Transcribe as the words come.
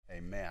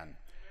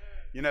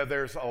You know,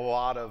 there's a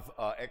lot of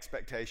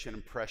expectation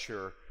and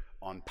pressure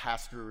on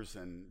pastors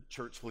and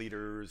church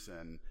leaders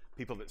and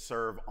people that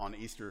serve on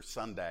Easter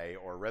Sunday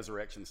or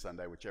Resurrection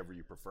Sunday, whichever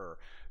you prefer,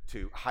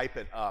 to hype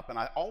it up. And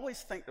I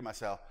always think to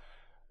myself,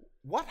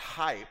 what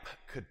hype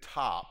could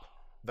top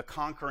the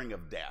conquering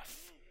of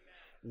death?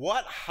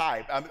 What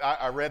hype?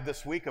 I read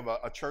this week of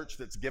a church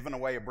that's given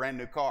away a brand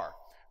new car.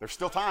 There's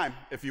still time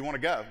if you want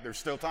to go. There's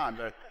still time.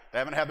 They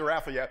haven't had the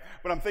raffle yet.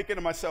 But I'm thinking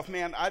to myself,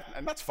 man,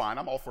 and that's fine.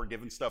 I'm all for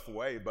giving stuff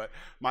away. But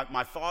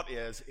my thought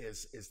is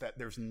that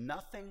there's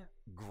nothing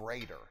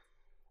greater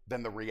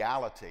than the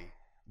reality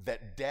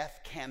that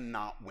death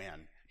cannot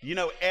win. You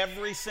know,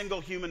 every single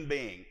human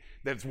being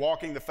that's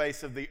walking the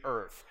face of the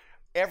earth,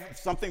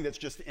 something that's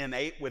just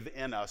innate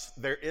within us,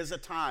 there is a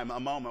time, a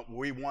moment, where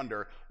we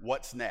wonder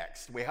what's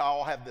next. We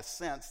all have this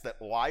sense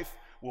that life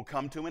will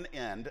come to an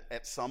end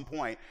at some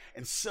point,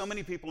 and so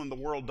many people in the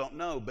world don't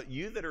know. But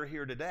you that are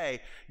here today,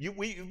 you've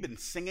been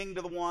singing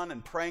to the one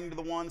and praying to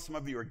the one. Some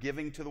of you are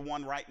giving to the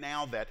one right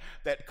now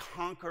that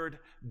conquered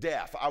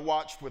death. I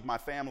watched with my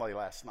family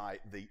last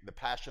night the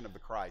Passion of the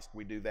Christ.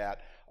 We do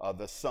that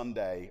the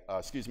Saturday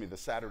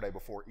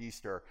before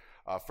Easter.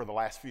 For the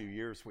last few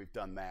years we've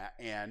done that,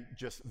 and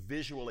just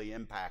visually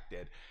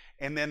impacted.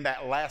 And then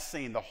that last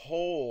scene, the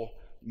whole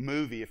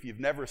movie, if you've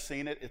never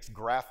seen it, it's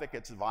graphic,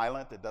 it's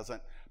violent, it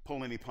doesn't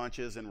pull any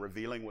punches in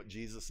revealing what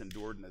Jesus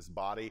endured in his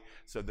body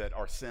so that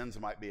our sins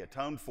might be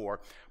atoned for.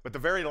 But the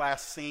very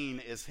last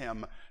scene is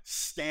him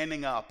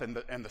standing up and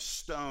the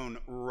stone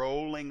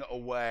rolling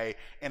away,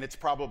 and it's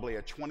probably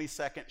a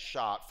 20-second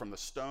shot from the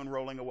stone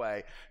rolling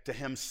away to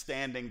him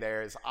standing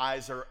there. His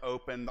eyes are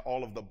open,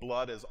 all of the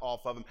blood is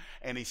off of him,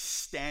 and he's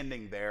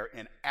standing there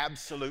in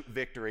absolute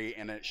victory.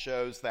 And it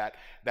shows that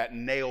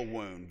nail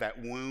wound, that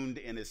wound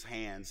in his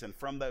hands, and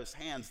from those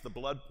hands the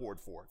blood poured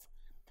forth,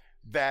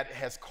 that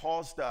has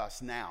caused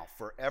us now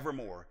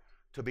forevermore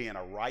to be in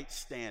a right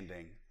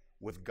standing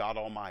with God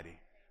Almighty,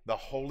 the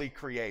Holy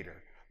Creator,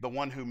 the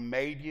one who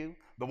made you,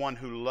 the one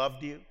who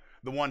loved you,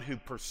 the one who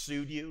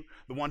pursued you,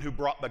 the one who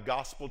brought the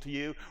gospel to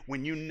you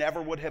when you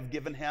never would have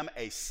given him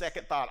a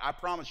second thought. I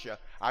promise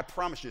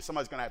you,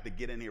 somebody's going to have to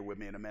get in here with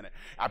me in a minute.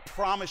 I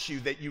promise you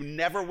that you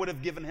never would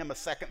have given him a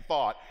second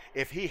thought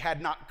if he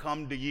had not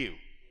come to you.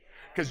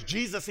 Because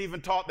Jesus even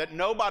taught that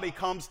nobody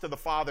comes to the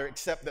Father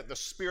except that the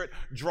Spirit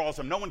draws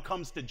them. No one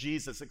comes to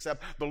Jesus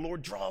except the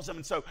Lord draws them.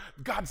 And so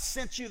God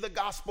sent you the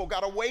gospel.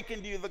 God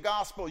awakened you the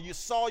gospel. You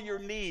saw your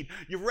need.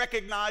 You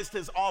recognized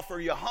his offer.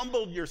 You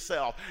humbled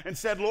yourself and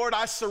said, Lord,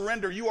 I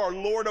surrender. You are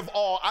Lord of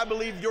all. I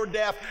believe your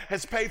death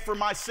has paid for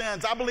my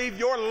sins. I believe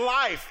your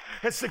life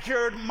has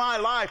secured my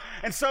life.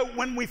 And so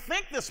when we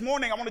think this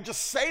morning, I want to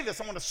just say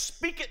this. I want to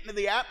speak it into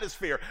the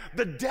atmosphere.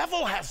 The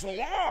devil has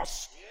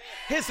lost.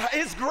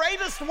 His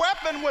greatest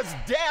weapon was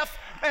death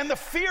and the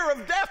fear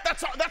of death.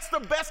 That's the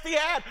best he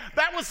had.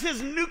 That was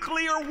his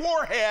nuclear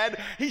warhead.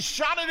 He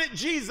shot it at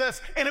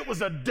Jesus, and it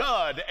was a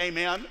dud.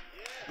 Amen.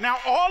 Now,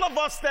 all of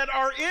us that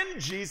are in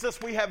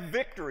Jesus, we have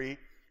victory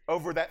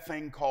over that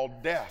thing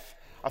called death.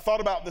 I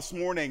thought about this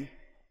morning,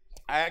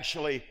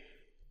 we're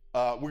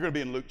going to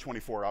be in Luke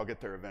 24. I'll get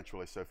there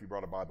eventually, so if you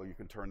brought a Bible, you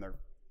can turn there.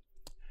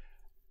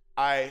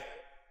 I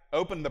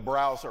opened the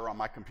browser on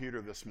my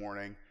computer this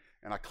morning,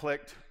 and I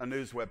clicked a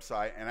news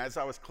website, and as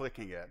I was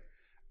clicking it,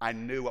 I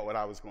knew what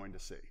I was going to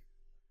see.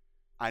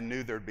 I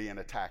knew there'd be an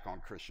attack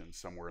on Christians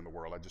somewhere in the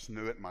world. I just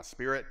knew it in my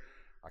spirit.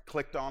 I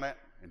clicked on it,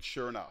 and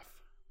sure enough,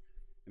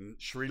 in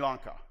Sri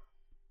Lanka,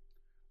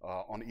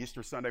 on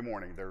Easter Sunday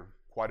morning, they're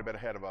quite a bit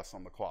ahead of us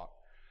on the clock,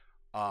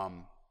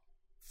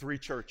 3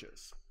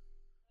 churches,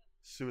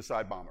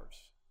 suicide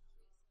bombers,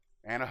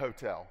 and a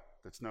hotel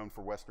that's known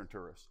for Western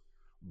tourists,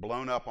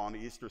 blown up on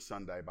Easter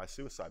Sunday by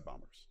suicide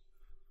bombers.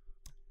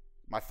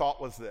 My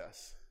thought was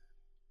this: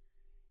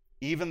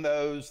 even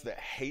those that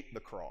hate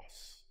the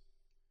cross,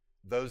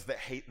 those that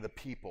hate the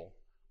people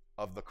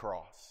of the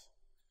cross,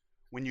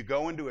 when you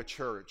go into a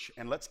church,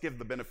 and let's give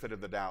the benefit of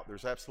the doubt,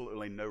 there's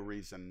absolutely no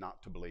reason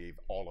not to believe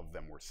all of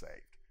them were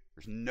saved.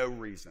 There's no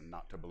reason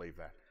not to believe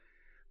that.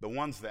 The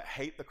ones that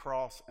hate the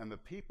cross and the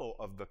people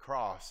of the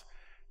cross,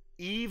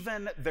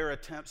 even their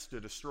attempts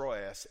to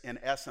destroy us, in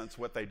essence,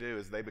 what they do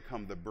is they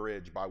become the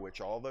bridge by which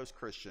all those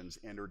Christians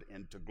entered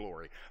into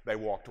glory. They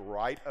walked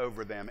right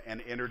over them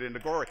and entered into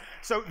glory.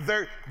 So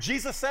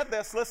Jesus said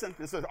this. Listen,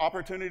 this is an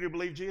opportunity to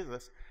believe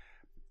Jesus.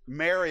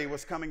 Mary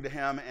was coming to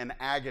him in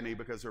agony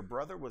because her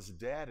brother was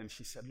dead, and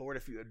she said, Lord,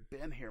 if you had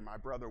been here, my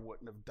brother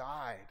wouldn't have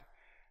died.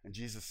 And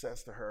Jesus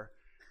says to her,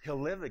 he'll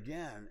live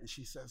again. And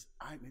she says,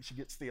 she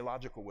gets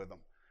theological with him,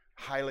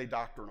 highly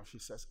doctrinal. She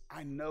says,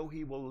 I know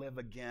he will live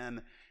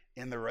again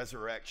in the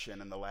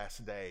resurrection in the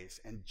last days.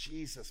 And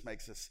Jesus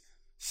makes this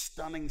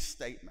stunning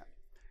statement.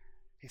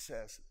 He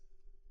says,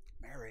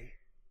 Mary,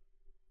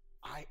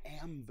 I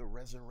am the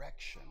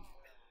resurrection.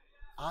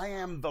 I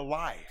am the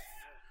life.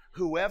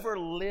 Whoever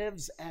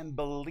lives and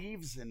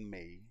believes in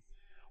me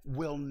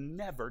will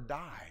never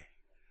die.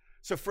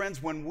 So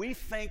friends, when we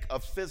think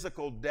of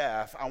physical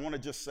death, I want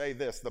to just say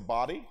this: the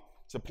body,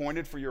 it's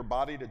appointed for your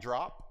body to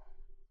drop.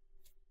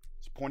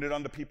 It's appointed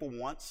unto people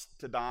once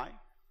to die.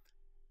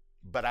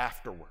 but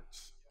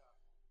afterwards.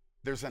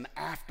 There's an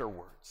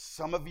afterwards.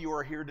 Some of you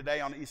are here today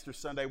on Easter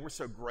Sunday. We're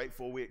so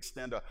grateful. We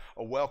extend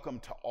a welcome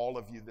to all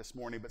of you this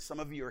morning. But some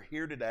of you are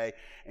here today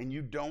and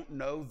you don't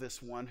know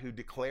this one who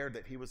declared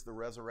that he was the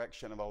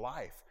resurrection of a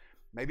life.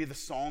 Maybe the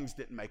songs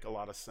didn't make a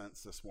lot of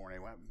sense this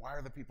morning. Why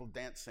are the people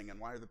dancing and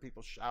why are the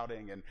people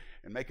shouting and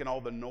making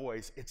all the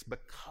noise? It's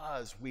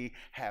because we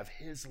have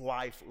his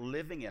life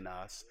living in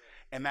us,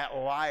 and that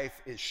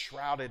life is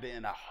shrouded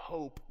in a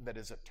hope that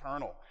is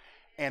eternal.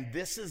 And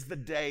this is the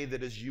day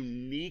that is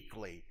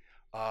uniquely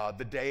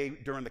the day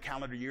during the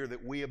calendar year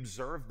that we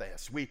observe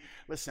this.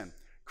 Listen,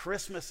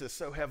 Christmas is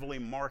so heavily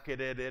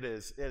marketed. It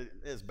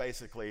is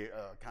basically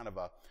kind of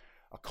a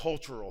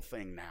cultural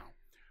thing now.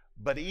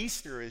 But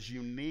Easter is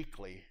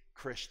uniquely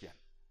Christian.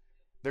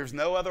 There's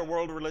no other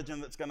world religion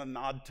that's going to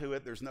nod to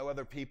it. There's no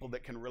other people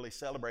that can really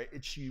celebrate.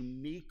 It's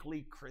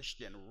uniquely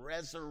Christian,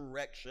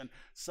 Resurrection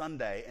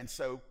Sunday. And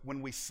so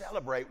when we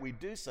celebrate, we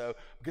do so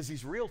because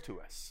he's real to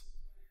us.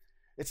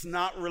 It's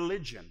not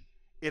religion.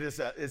 It is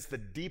the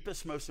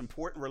deepest, most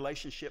important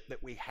relationship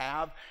that we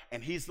have,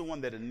 and he's the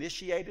one that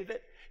initiated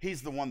it.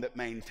 He's the one that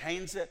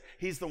maintains it.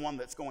 He's the one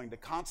that's going to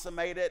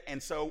consummate it,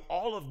 and so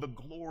all of the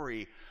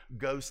glory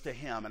goes to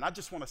him. And I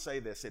just want to say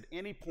this, at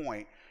any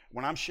point,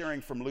 when I'm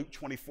sharing from Luke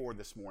 24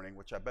 this morning,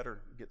 which I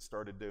better get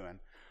started doing,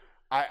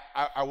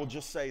 I will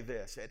just say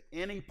this, at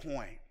any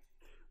point,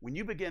 when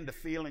you begin to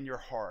feel in your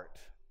heart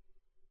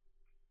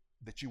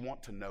that you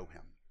want to know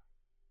him,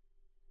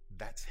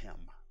 that's him.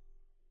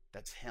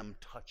 That's him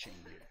touching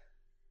you.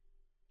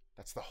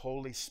 That's the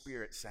Holy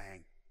Spirit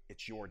saying,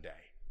 it's your day.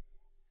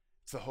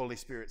 It's the Holy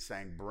Spirit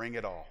saying, bring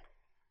it all.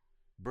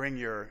 Bring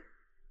your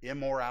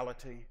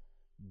immorality.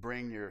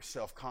 Bring your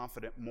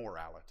self-confident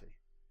morality.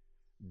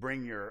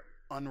 Bring your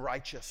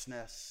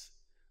unrighteousness.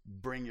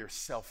 Bring your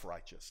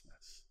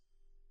self-righteousness.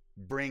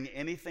 Bring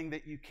anything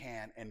that you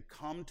can and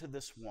come to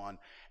this one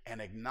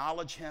and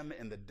acknowledge him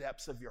in the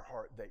depths of your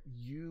heart that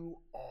you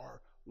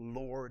are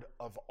Lord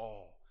of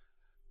all.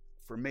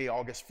 For me,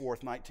 August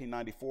 4th,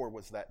 1994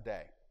 was that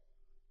day.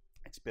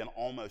 It's been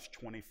almost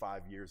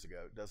 25 years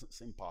ago. It doesn't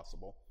seem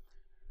possible.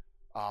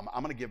 I'm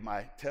going to give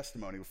my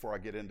testimony before I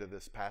get into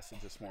this passage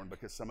this morning,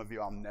 because some of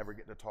you I'll never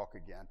get to talk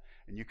again.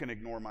 And you can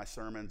ignore my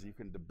sermons, you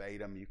can debate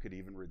them, you could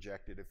even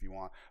reject it if you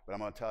want. But I'm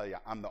going to tell you,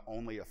 I'm the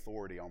only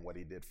authority on what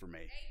he did for me.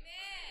 Amen.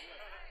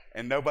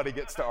 And nobody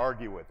gets to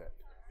argue with it.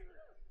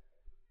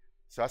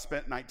 So I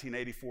spent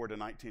 1984 to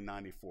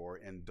 1994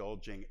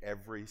 indulging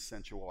every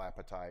sensual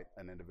appetite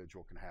an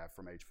individual can have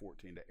from age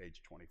 14 to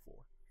age 24.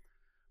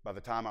 By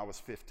the time I was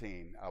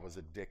 15, I was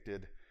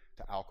addicted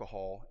to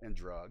alcohol and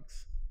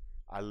drugs.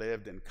 I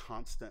lived in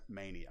constant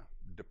mania,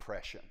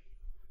 depression.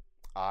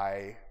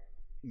 I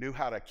knew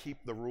how to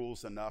keep the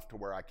rules enough to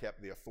where I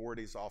kept the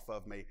authorities off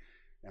of me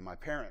and my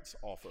parents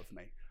off of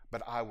me.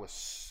 But I was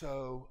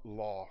so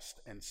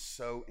lost and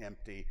so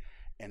empty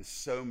and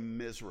so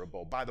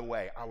miserable. By the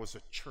way, I was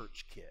a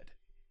church kid.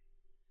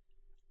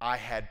 I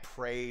had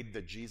prayed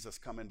the Jesus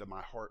come into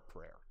my heart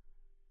prayer.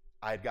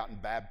 I had gotten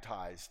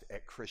baptized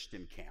at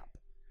Christian camp.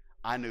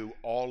 I knew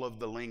all of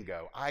the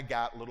lingo. I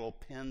got little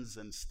pins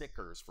and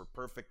stickers for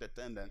perfect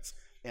attendance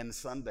in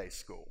Sunday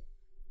school.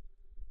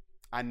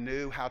 I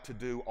knew how to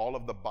do all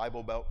of the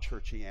Bible Belt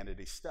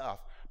churchianity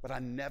stuff, but I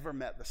never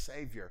met the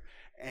Savior.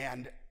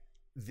 And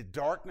the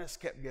darkness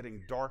kept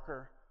getting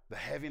darker. The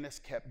heaviness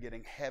kept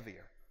getting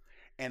heavier.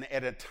 And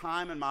at a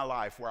time in my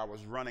life where I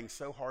was running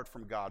so hard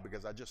from God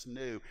because I just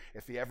knew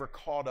if he ever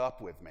caught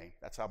up with me,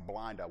 that's how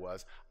blind I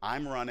was,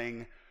 I'm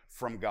running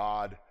from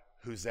God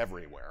who's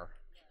everywhere.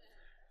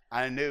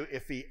 I knew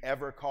if he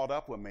ever caught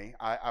up with me,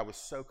 I was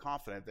so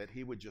confident that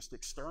he would just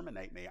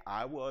exterminate me.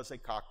 I was a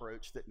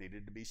cockroach that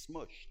needed to be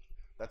smushed.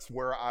 That's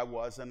where I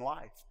was in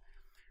life.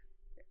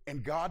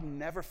 And God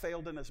never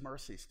failed in his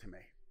mercies to me.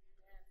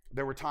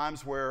 There were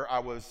times where I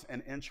was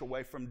an inch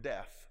away from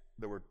death.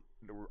 There were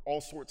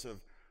all sorts of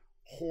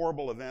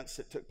horrible events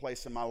that took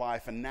place in my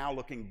life, and now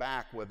looking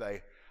back with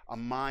a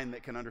mind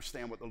that can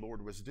understand what the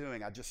Lord was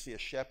doing, I just see a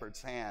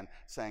shepherd's hand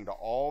saying to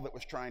all that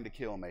was trying to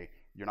kill me,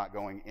 you're not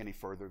going any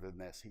further than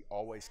this. He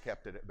always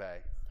kept it at bay.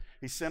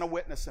 He sent a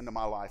witness into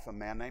my life, a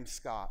man named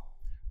Scott.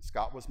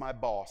 Scott was my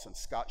boss, and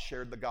Scott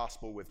shared the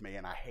gospel with me,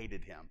 and I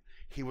hated him.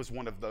 He was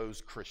one of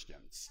those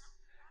Christians.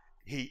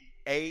 He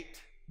ate,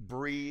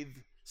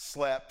 breathed,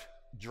 slept,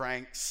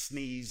 drank,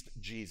 sneezed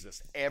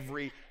Jesus.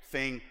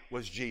 Everything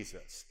was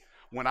Jesus.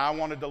 When I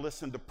wanted to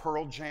listen to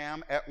Pearl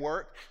Jam at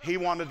work, he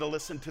wanted to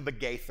listen to the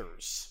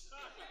Gaithers.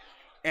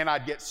 And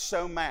I'd get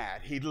so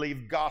mad. He'd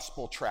leave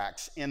gospel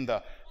tracks in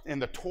the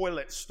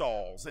toilet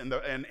stalls and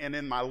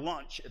in my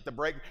lunch at the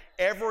break.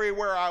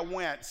 Everywhere I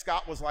went,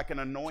 Scott was like an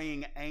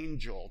annoying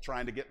angel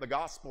trying to get the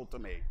gospel to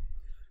me.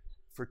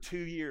 For 2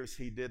 years,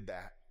 he did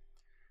that.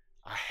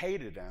 I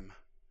hated him,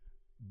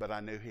 but I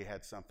knew he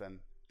had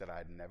something that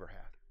I'd never had.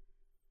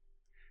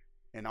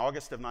 In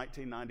August of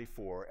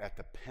 1994, at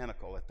the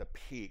pinnacle, at the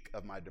peak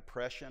of my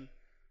depression,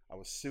 I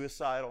was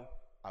suicidal,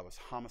 I was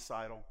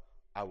homicidal,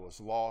 I was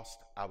lost.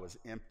 I was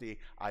empty.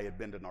 I had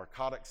been to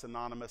Narcotics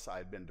Anonymous. I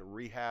had been to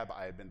rehab.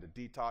 I had been to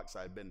detox.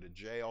 I had been to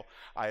jail.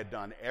 I had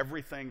done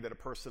everything that a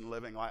person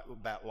living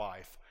that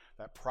life,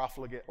 that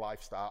profligate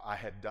lifestyle, I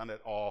had done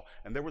it all.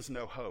 And there was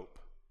no hope.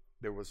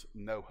 There was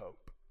no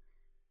hope.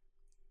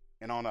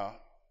 And on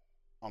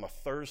a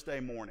Thursday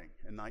morning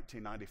in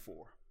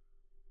 1994,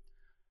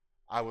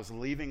 I was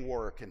leaving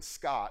work, and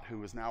Scott, who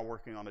was now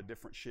working on a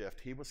different shift,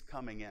 he was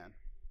coming in,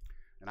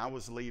 and I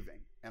was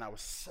leaving. And I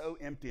was so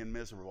empty and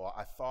miserable,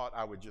 I thought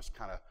I would just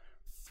kind of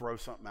throw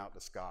something out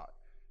to Scott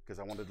because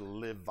I wanted to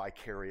live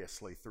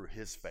vicariously through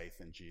his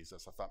faith in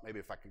Jesus. I thought maybe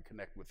if I can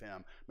connect with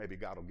him, maybe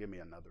God will give me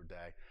another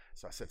day.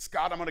 So I said,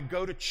 Scott, I'm going to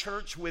go to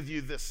church with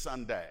you this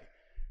Sunday.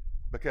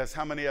 Because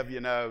how many of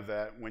you know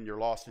that when you're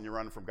lost and you're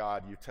running from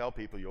God, you tell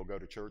people you'll go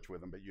to church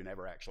with them, but you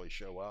never actually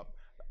show up?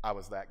 I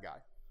was that guy.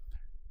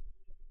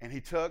 And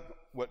he took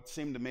what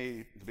seemed to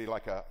me to be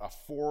like a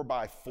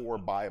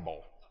 4x4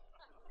 Bible.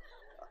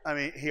 I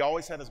mean, he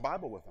always had his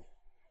Bible with him.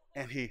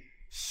 And he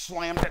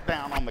slammed it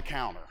down on the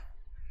counter.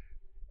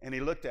 And he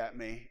looked at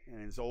me in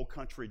his old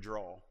country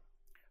drawl.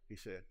 He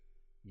said,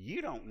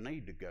 you don't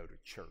need to go to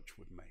church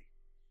with me.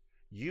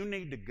 You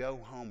need to go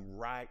home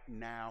right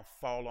now,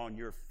 fall on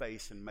your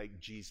face, and make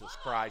Jesus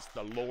Christ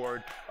the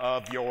Lord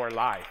of your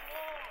life.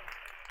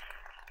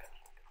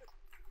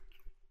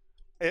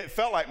 It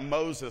felt like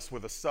Moses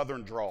with a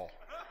southern drawl.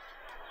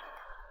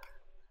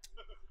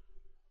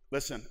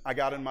 Listen, I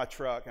got in my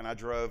truck and I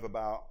drove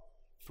about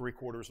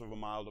 3/4 of a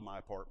mile to my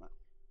apartment.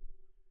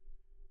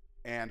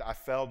 And I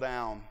fell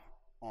down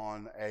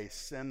on a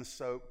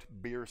sin-soaked,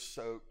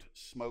 beer-soaked,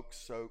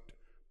 smoke-soaked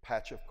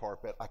patch of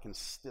carpet. I can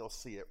still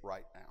see it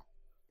right now.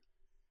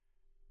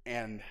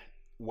 And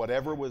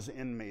whatever was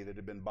in me that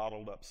had been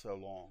bottled up so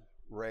long,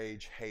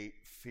 rage, hate,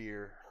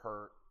 fear,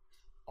 hurt,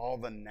 all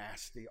the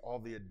nasty, all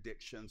the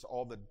addictions,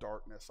 all the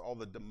darkness, all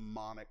the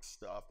demonic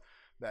stuff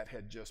that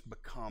had just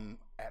become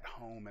at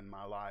home in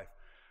my life.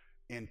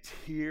 In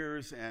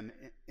tears and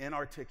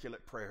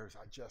inarticulate prayers,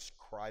 I just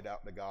cried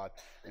out to God.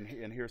 And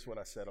here's what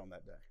I said on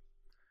that day.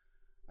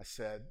 I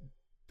said,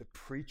 the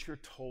preacher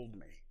told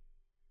me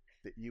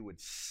that you would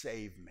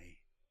save me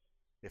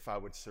if I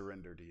would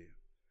surrender to you.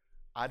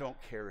 I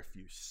don't care if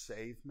you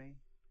save me.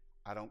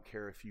 I don't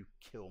care if you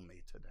kill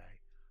me today,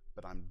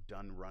 but I'm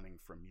done running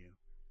from you.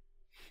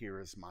 Here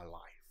is my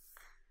life.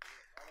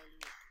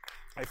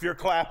 If you're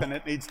clapping,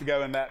 it needs to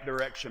go in that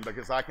direction,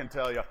 because I can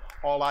tell you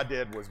all I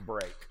did was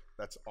break.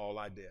 That's all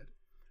I did.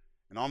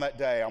 And on that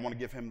day, I want to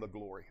give him the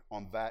glory.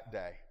 On that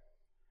day,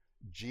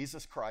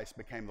 Jesus Christ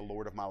became the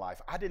Lord of my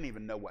life. I didn't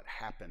even know what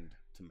happened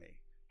to me.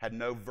 Had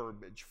no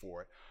verbiage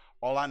for it.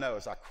 All I know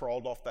is I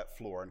crawled off that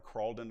floor and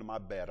crawled into my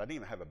bed. I didn't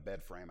even have a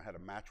bed frame. I had a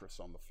mattress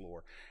on the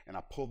floor. And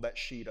I pulled that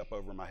sheet up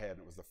over my head,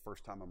 and it was the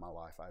first time in my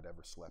life I had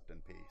ever slept in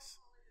peace.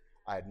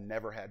 I had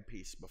never had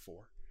peace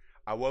before.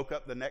 I woke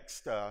up the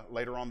next,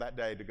 later on that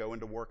day to go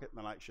into work at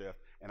the night shift,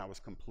 and I was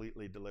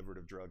completely delivered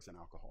of drugs and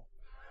alcohol.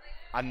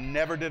 I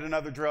never did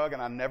another drug,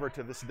 and I never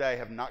to this day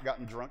have not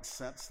gotten drunk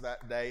since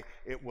that day.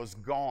 It was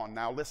gone.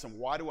 Now listen,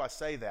 why do I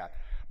say that?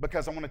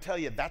 Because I want to tell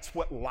you, that's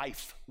what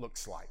life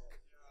looks like.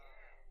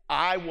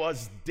 I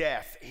was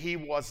death. He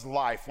was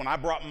life. When I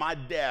brought my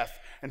death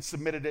and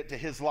submitted it to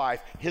his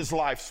life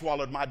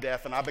swallowed my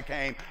death, and I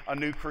became a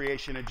new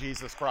creation in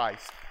Jesus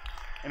Christ.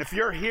 And if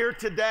you're here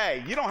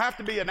today, you don't have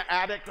to be an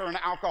addict or an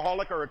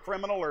alcoholic or a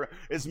criminal or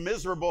is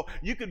miserable.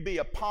 You could be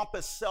a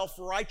pompous,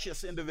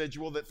 self-righteous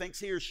individual that thinks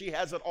he or she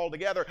has it all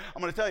together. I'm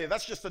going to tell you,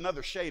 that's just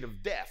another shade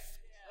of death.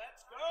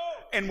 Let's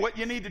go. And what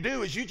you need to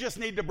do is you just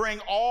need to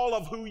bring all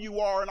of who you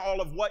are and all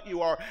of what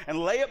you are and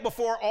lay it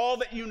before all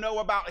that you know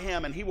about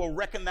him, and he will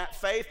reckon that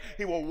faith.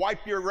 He will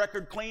wipe your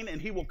record clean, and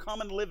he will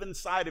come and live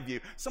inside of you.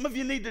 Some of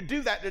you need to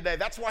do that today.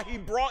 That's why he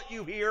brought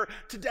you here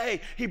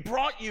today. He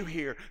brought you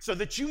here so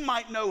that you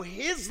might know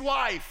his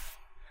life,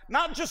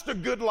 not just a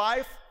good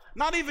life,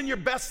 not even your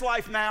best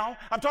life now.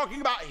 I'm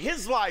talking about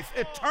his life,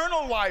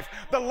 eternal life,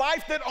 the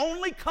life that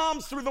only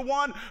comes through the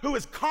one who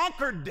has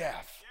conquered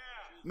death.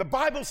 The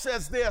Bible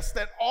says this,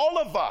 that all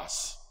of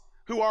us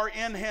who are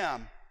in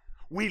him,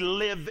 we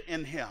live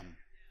in him.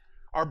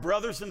 Our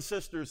brothers and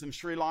sisters in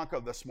Sri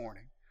Lanka this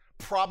morning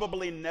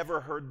probably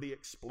never heard the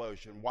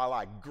explosion. While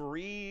I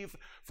grieve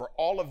for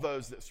all of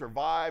those that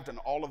survived and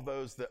all of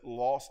those that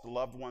lost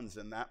loved ones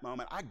in that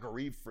moment, I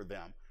grieve for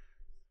them.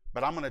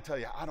 But I'm going to tell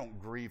you, I don't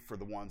grieve for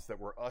the ones that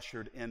were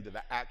ushered into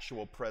the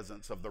actual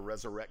presence of the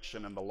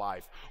resurrection and the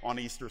life on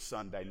Easter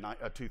Sunday,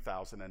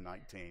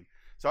 2019.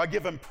 So I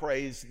give him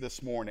praise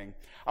this morning.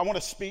 I want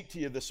to speak to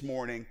you this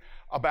morning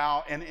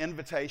about an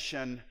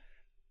invitation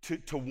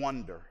to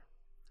wonder.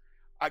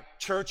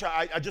 Church,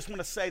 I just want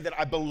to say that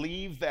I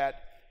believe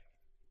that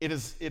it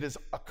is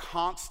a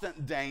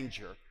constant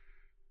danger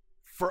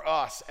for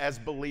us as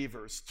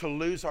believers to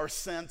lose our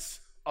sense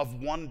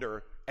of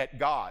wonder at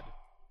God.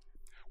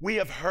 We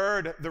have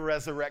heard the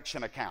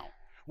resurrection account.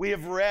 We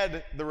have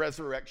read the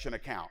resurrection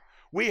account.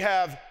 We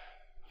have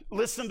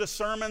listened to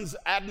sermons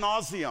ad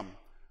nauseum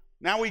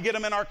Now we get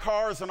them in our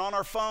cars and on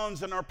our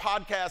phones and our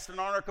podcasts and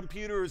on our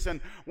computers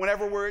and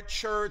whenever we're at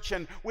church,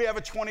 and we have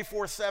a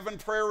 24/7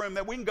 prayer room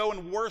that we can go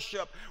and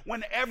worship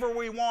whenever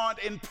we want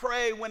and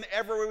pray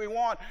whenever we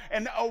want.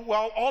 And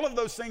while all of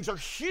those things are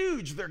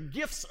huge, they're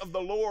gifts of the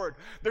Lord,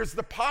 there's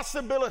the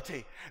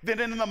possibility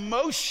that in the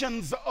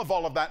motions of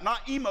all of that,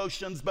 not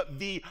emotions, but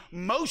the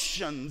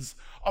motions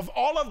of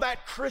all of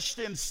that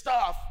Christian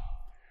stuff,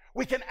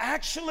 we can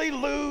actually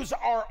lose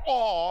our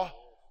awe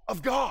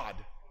of God.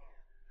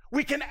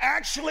 We can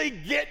actually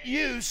get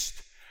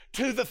used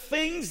to the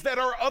things that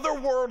are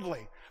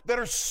otherworldly, that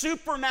are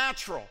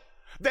supernatural,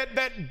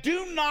 that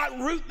do not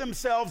root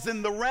themselves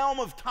in the realm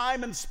of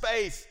time and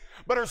space,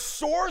 but are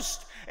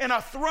sourced in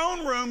a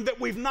throne room that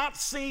we've not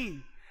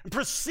seen. And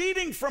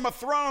proceeding from a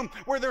throne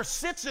where there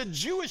sits a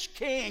Jewish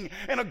king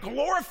in a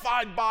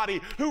glorified body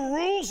who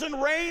rules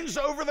and reigns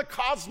over the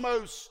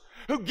cosmos,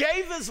 who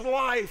gave his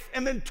life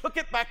and then took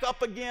it back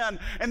up again.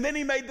 And then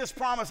he made this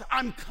promise,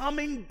 I'm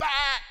coming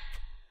back.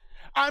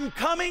 I'm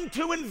coming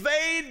to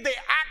invade the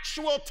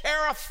actual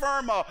terra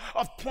firma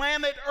of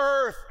planet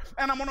Earth,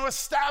 and I'm going to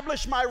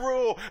establish my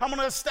rule. I'm going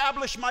to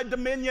establish my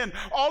dominion.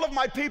 All of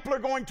my people are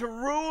going to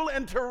rule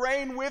and to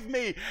reign with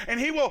me, and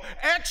he will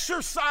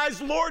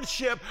exercise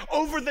lordship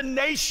over the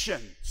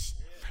nations.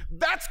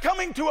 That's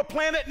coming to a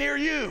planet near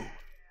you.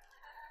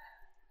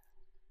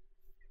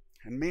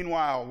 And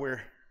meanwhile,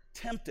 we're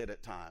tempted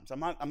at times.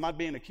 I'm not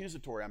being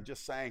accusatory. I'm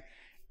just saying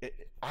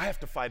I have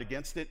to fight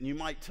against it, and you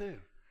might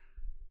too.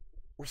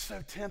 We're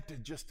so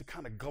tempted just to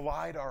kind of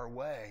glide our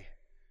way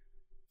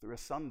through a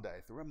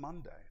Sunday, through a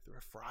Monday, through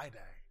a Friday,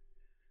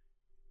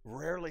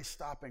 rarely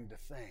stopping to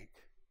think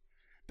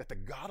that the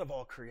God of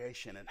all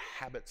creation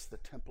inhabits the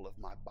temple of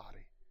my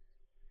body.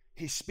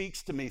 He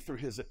speaks to me through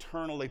his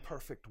eternally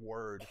perfect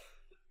word.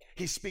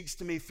 He speaks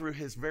to me through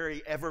his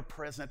very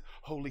ever-present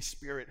Holy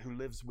Spirit who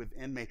lives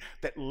within me,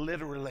 that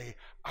literally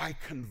I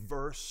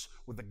converse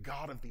with the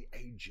God of the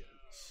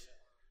ages.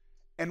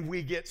 And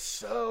we get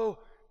so,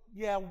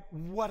 yeah,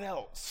 what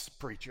else,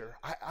 preacher?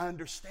 I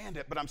understand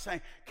it, but I'm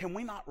saying, can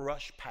we not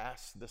rush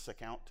past this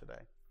account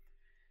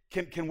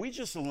today? Can we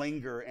just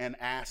linger and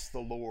ask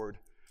the Lord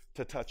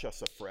to touch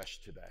us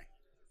afresh today?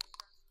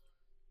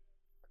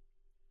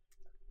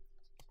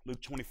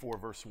 Luke 24,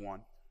 verse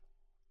 1.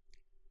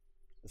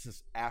 This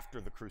is after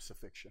the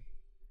crucifixion.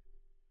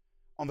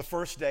 On the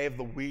first day of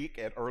the week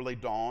at early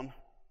dawn,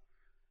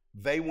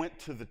 they went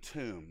to the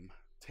tomb,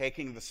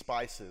 taking the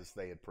spices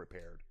they had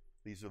prepared.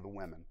 These are the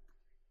women.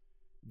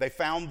 They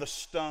found the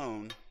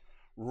stone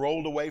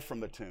rolled away from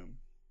the tomb.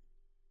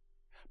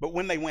 But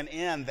when they went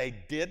in, they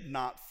did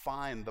not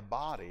find the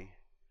body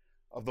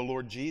of the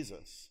Lord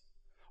Jesus.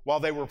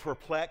 While they were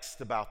perplexed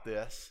about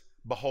this,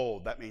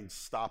 behold, that means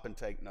stop and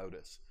take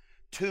notice.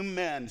 Two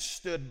men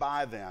stood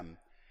by them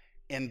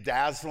in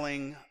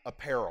dazzling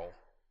apparel.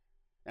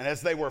 And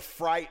as they were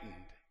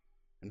frightened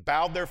and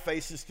bowed their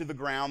faces to the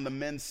ground, the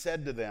men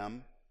said to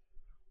them,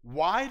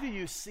 "Why do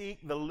you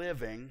seek the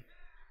living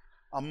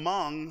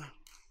among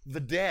the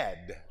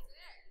dead?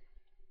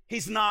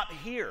 He's not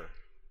here,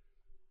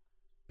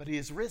 but he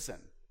is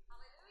risen.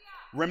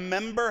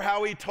 Remember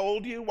how he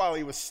told you while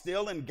he was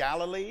still in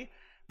Galilee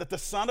that the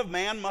Son of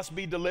Man must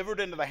be delivered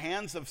into the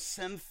hands of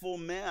sinful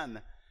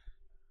men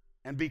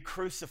and be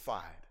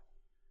crucified,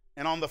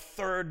 and on the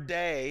third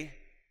day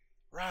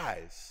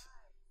rise."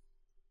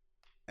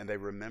 And they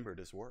remembered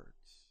his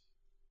words.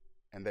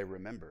 And they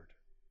remembered.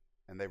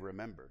 And they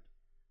remembered.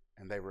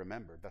 And they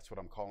remembered. That's what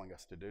I'm calling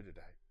us to do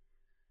today.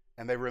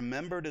 And they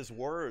remembered his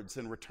words.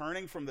 And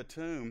returning from the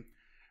tomb,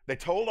 they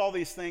told all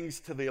these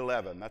things to the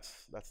 11.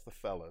 That's the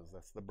fellows.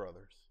 That's the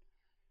brothers.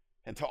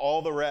 And to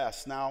all the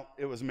rest. Now,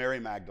 it was Mary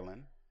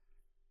Magdalene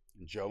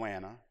and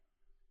Joanna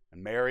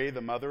and Mary,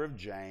 the mother of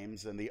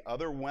James, and the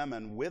other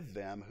women with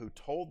them who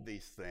told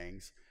these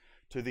things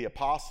to the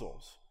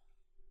apostles.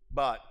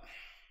 But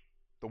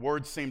the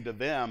word seemed to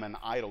them an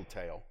idle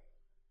tale.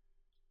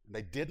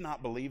 They did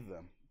not believe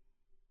them.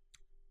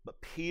 But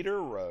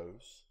Peter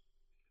rose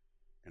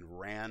and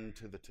ran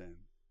to the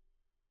tomb.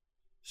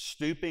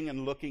 Stooping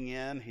and looking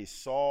in, he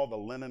saw the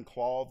linen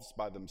cloths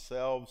by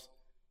themselves.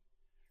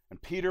 And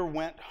Peter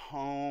went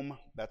home,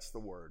 that's the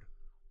word,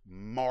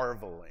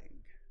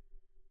 marveling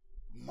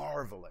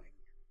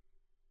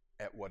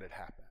at what had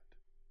happened.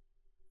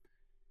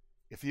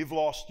 If you've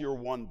lost your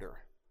wonder,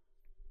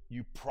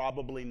 you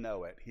probably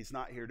know it. He's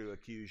not here to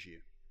accuse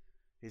you.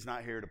 He's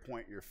not here to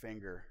point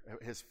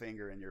his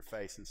finger in your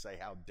face and say,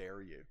 "How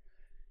dare you?"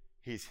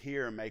 He's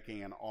here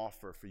making an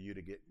offer for you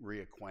to get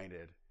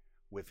reacquainted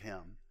with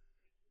him.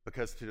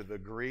 Because to the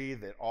degree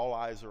that all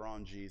eyes are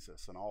on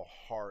Jesus and all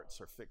hearts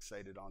are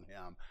fixated on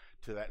him,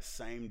 to that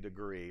same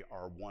degree,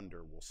 our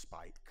wonder will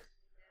spike.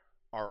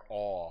 Our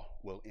awe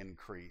will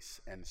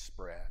increase and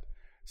spread.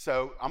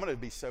 So I'm going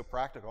to be so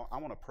practical. I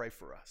want to pray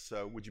for us.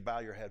 So would you bow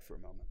your head for a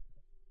moment?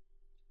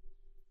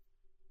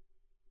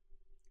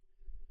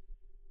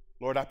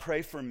 Lord, I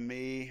pray for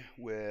me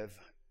with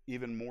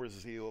even more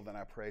zeal than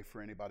I pray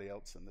for anybody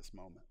else in this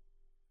moment.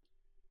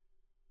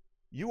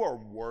 You are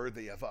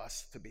worthy of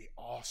us to be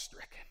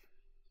awe-stricken.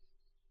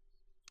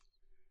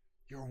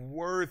 You're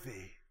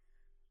worthy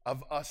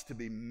of us to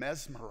be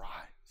mesmerized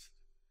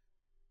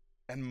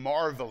and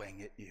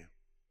marveling at you.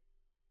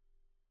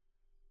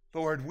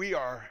 Lord, we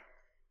are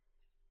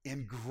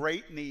in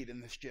great need in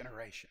this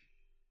generation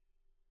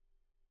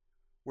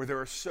where there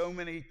are so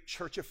many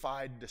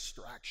churchified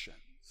distractions.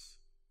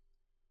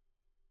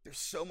 There's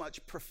so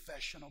much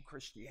professional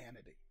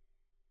Christianity.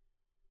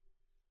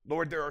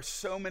 Lord, there are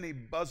so many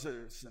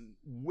buzzers and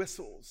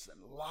whistles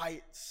and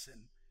lights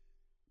and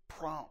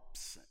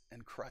prompts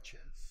and crutches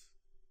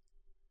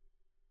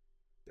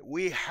that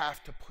we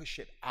have to push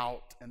it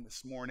out. And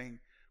this morning,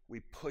 we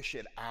push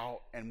it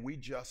out and we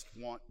just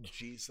want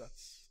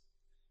Jesus.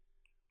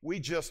 We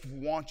just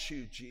want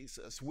you,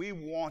 Jesus. We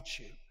want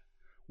you.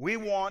 We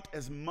want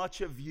as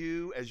much of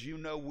you as you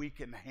know we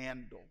can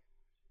handle.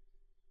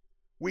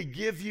 We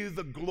give you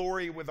the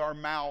glory with our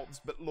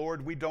mouths, but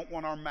Lord, we don't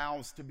want our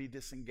mouths to be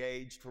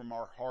disengaged from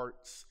our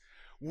hearts.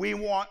 We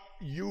want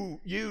you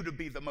to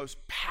be the most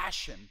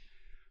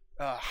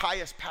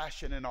highest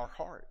passion in our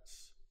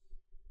hearts.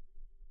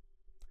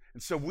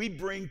 And so we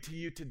bring to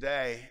you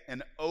today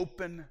an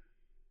open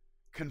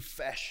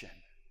confession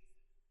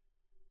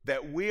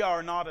that we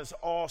are not as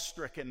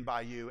awe-stricken by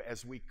you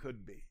as we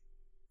could be,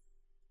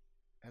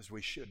 as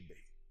we should be,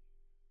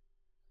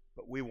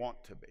 but we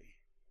want to be.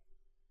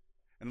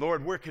 And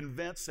Lord, we're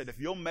convinced that if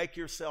you'll make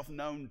yourself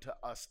known to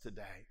us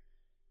today,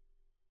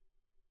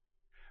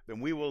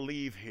 then we will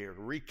leave here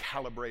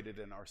recalibrated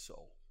in our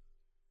soul.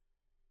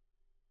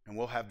 And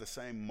we'll have the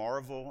same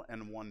marvel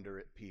and wonder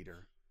at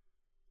Peter,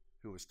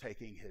 who was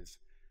taking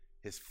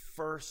his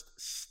first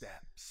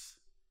steps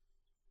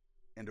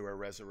into a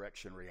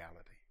resurrection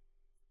reality.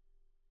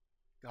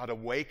 God,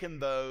 awaken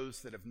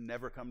those that have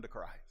never come to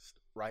Christ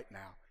right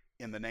now.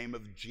 In the name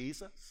of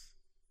Jesus,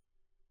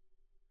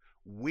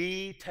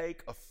 we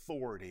take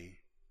authority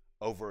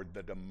over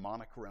the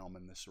demonic realm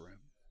in this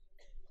room.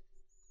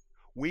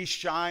 We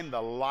shine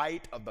the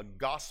light of the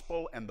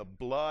gospel and the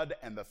blood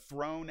and the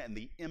throne and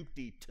the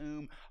empty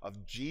tomb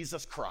of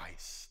Jesus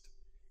Christ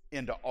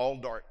into all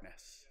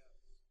darkness.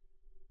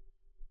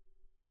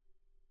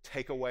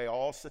 Take away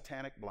all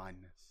satanic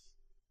blindness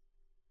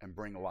and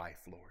bring life,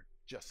 Lord,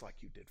 just like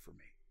you did for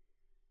me.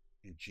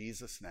 In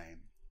Jesus' name,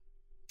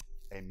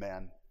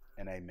 amen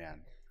and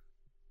amen.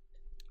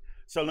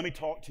 So let me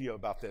talk to you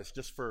about this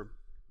just for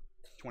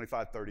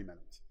 25, 30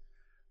 minutes.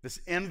 This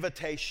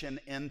invitation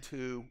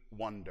into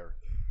wonder.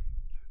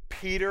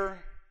 Peter,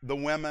 the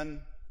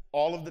women,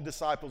 all of the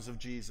disciples of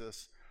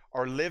Jesus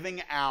are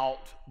living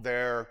out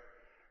their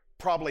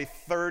probably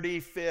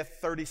 35th,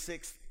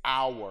 36th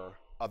hour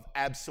of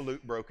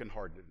absolute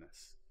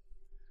brokenheartedness.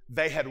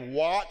 They had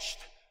watched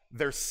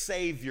their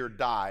Savior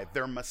die,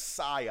 their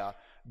Messiah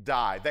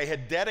die. They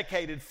had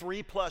dedicated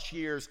 3+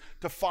 years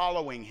to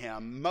following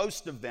him.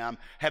 Most of them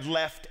had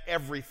left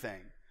everything.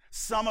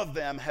 Some of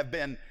them have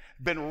been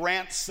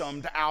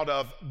ransomed out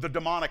of the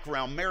demonic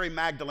realm. Mary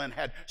Magdalene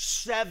had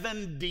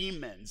 7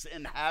 demons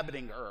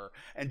inhabiting her,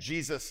 and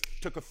Jesus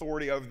took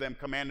authority over them,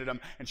 commanded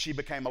them, and she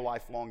became a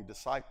lifelong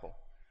disciple.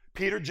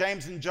 Peter,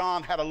 James, and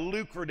John had a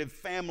lucrative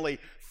family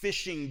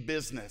fishing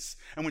business.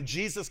 And when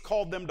Jesus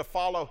called them to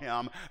follow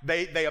him,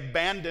 they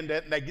abandoned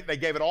it. And they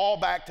gave it all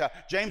back to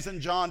James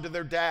and John, to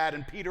their dad.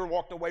 And Peter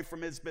walked away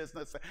from his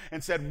business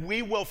and said,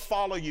 "We will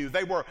follow you."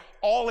 They were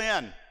all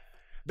in.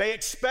 They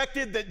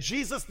expected that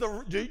Jesus,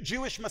 the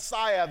Jewish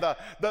Messiah,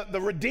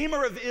 the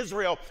Redeemer of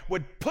Israel,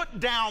 would put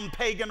down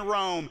pagan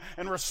Rome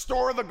and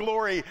restore the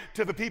glory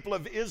to the people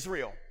of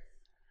Israel.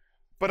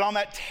 But on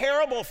that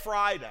terrible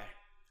Friday,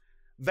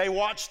 they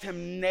watched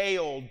him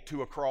nailed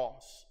to a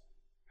cross.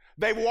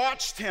 They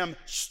watched him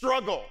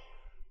struggle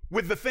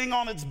with the thing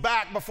on its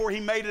back before he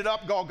made it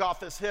up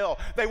Golgotha's hill.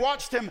 They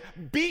watched him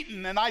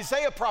beaten, and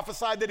Isaiah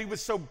prophesied that he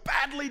was so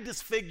badly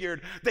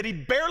disfigured that he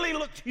barely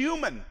looked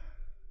human.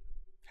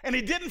 And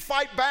he didn't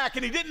fight back,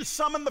 and he didn't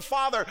summon the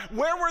Father.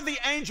 Where were the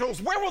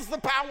angels? Where was the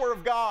power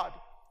of God?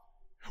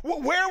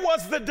 Where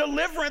was the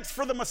deliverance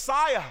for the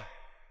Messiah?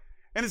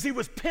 And as he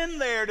was pinned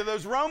there to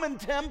those Roman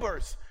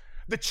timbers,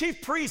 the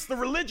chief priests, the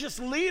religious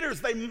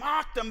leaders, they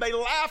mocked him. They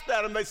laughed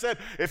at him. They said,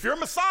 "If you're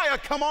Messiah,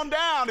 come on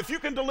down. If you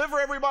can deliver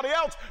everybody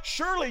else,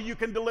 surely you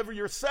can deliver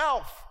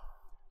yourself."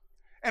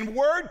 And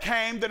word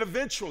came that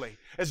eventually,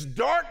 as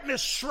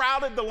darkness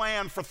shrouded the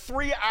land for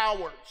 3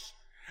 hours,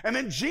 and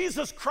then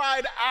Jesus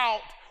cried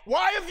out,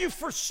 "Why have you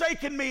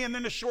forsaken me?" And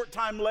then a short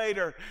time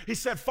later, he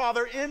said,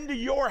 "Father, into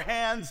your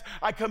hands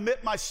I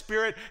commit my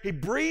spirit." He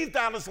breathed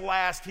out his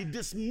last. He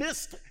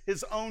dismissed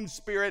his own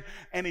spirit,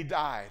 and he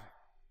died.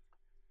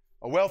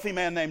 A wealthy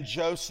man named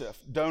Joseph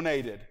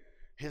donated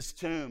his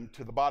tomb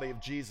to the body of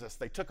Jesus.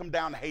 They took him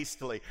down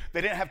hastily.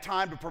 They didn't have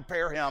time to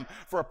prepare him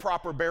for a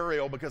proper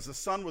burial because the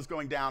sun was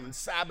going down and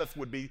Sabbath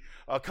would be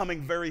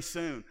coming very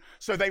soon.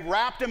 So they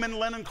wrapped him in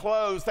linen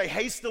clothes. They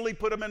hastily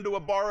put him into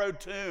a borrowed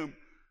tomb.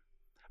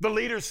 The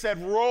leaders said,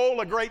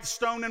 "Roll a great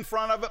stone in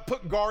front of it,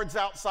 put guards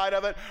outside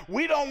of it.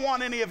 We don't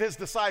want any of his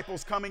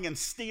disciples coming and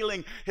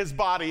stealing his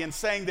body and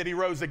saying that he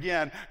rose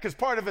again." Because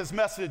part of his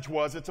message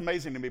was, it's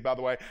amazing to me, by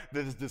the way,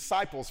 that his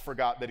disciples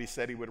forgot that he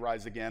said he would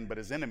rise again, but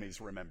his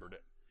enemies remembered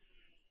it.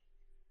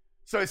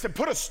 So he said,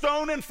 put a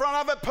stone in front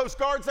of it, post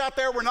guards out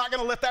there. We're not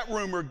going to let that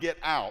rumor get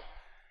out.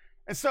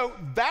 And so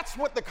that's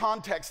what the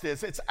context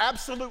is. It's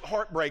absolute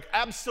heartbreak,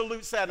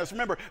 absolute sadness.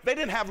 Remember, they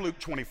didn't have Luke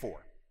 24.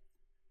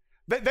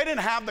 They didn't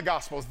have the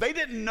Gospels. They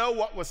didn't know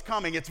what was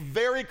coming. It's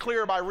very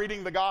clear by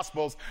reading the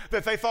Gospels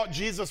that they thought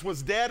Jesus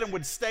was dead and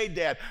would stay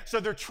dead. So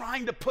they're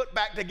trying to put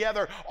back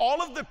together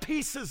all of the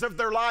pieces of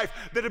their life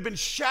that have been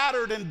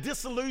shattered in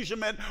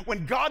disillusionment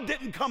when God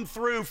didn't come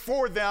through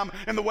for them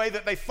in the way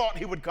that they thought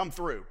he would come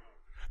through.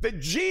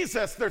 That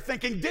Jesus, they're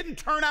thinking, didn't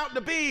turn out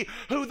to be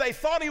who they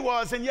thought he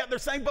was, and yet they're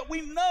saying, but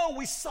we know,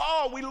 we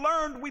saw, we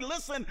learned, we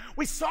listened,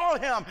 we saw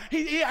him.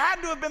 He had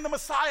to have been the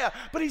Messiah,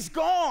 but he's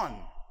gone.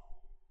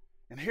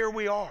 And here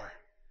we are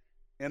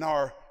in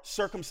our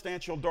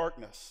circumstantial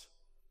darkness.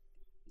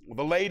 Well,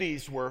 the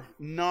ladies were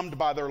numbed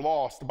by their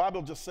loss. The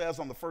Bible just says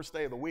on the first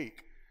day of the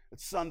week,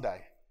 it's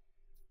Sunday.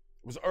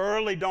 It was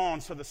early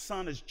dawn, so the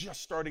sun is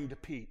just starting to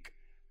peak.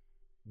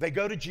 They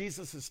go to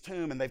Jesus'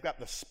 tomb and they've got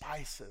the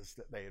spices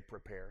that they had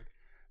prepared.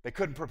 They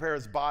couldn't prepare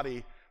his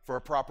body for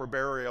a proper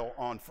burial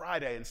on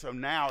Friday, and so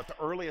now at the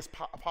earliest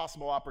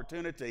possible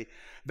opportunity,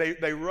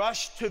 they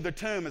rush to the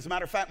tomb. As a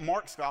matter of fact,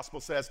 Mark's gospel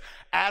says,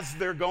 as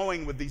they're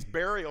going with these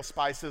burial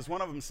spices,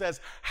 one of them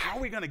says, how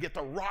are we going to get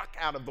the rock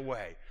out of the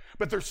way?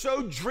 But they're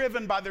so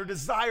driven by their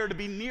desire to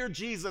be near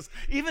Jesus,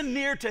 even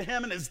near to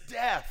him and his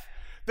death,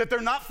 that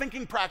they're not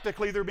thinking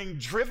practically. They're being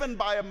driven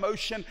by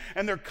emotion,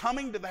 and they're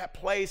coming to that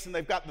place, and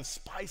they've got the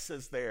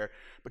spices there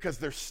because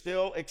they're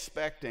still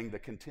expecting the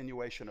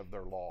continuation of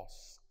their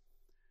loss.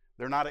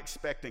 They're not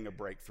expecting a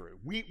breakthrough.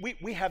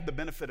 We have the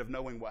benefit of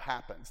knowing what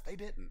happens. They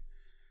didn't.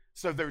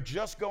 So they're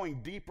just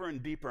going deeper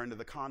and deeper into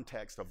the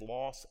context of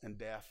loss and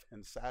death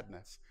and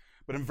sadness.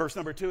 But in verse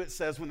number 2, it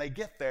says, when they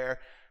get there,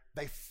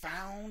 they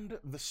found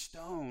the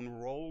stone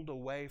rolled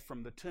away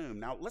from the tomb.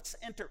 Now, let's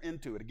enter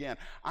into it again.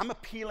 I'm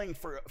appealing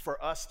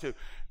for us to,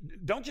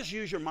 don't just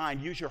use your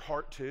mind, use your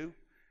heart too.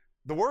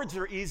 The words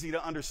are easy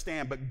to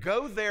understand, but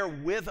go there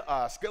with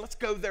us. Let's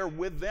go there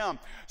with them.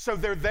 So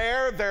they're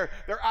there,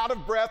 they're out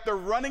of breath, they're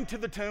running to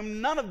the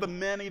tomb. None of the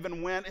men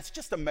even went. It's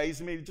just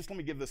amazing me. Just let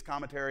me give this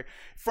commentary.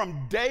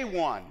 From day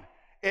one,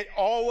 it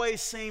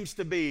always seems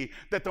to be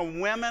that the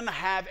women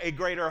have a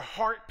greater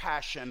heart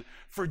passion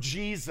for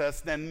Jesus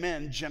than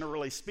men,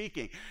 generally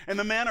speaking. And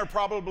the men are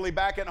probably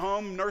back at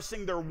home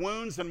nursing their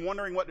wounds and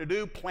wondering what to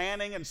do,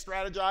 planning and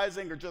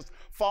strategizing, or just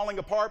falling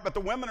apart. But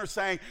the women are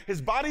saying, his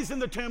body's in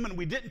the tomb and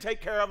we didn't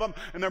take care of him.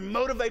 And they're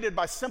motivated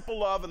by simple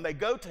love, and they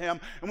go to him.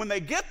 And when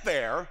they get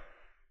there,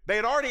 they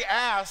had already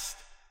asked,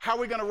 how are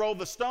we going to roll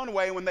the stone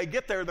away? When they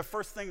get there, the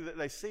first thing that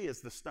they see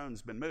is the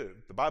stone's been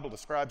moved. The Bible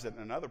describes it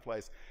in another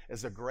place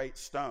as a great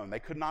stone. They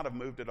could not have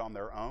moved it on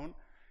their own.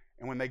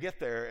 And when they get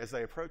there, as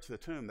they approach the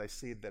tomb, they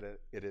see that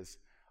it is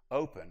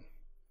open.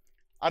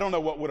 I don't know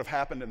what would have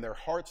happened in their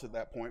hearts at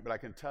that point, but I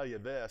can tell you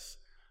this.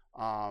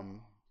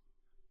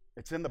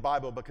 It's in the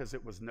Bible because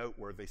it was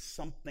noteworthy.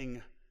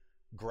 Something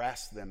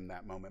grasped them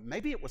that moment.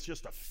 Maybe it was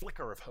just a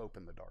flicker of hope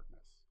in the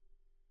darkness.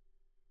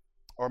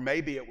 Or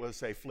maybe it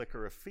was a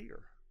flicker of fear,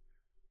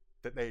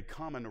 that they had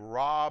come and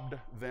robbed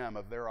them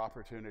of their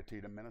opportunity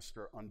to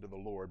minister unto the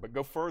Lord. But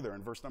go further.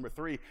 In verse number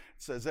 3, it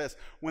says this,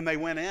 when they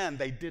went in,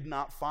 they did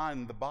not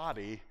find the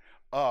body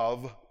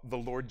of the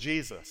Lord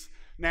Jesus.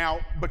 Now,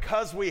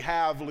 because we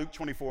have Luke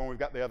 24 and we've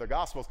got the other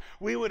Gospels,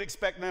 we would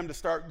expect them to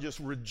start just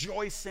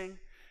rejoicing,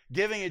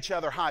 giving each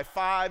other high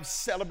fives,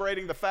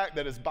 celebrating the fact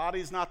that his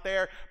body's not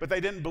there, but they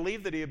didn't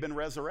believe that he had been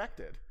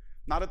resurrected.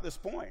 Not at this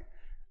point.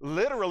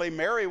 Literally,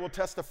 Mary will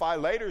testify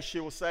later. She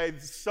will say,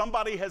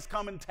 somebody has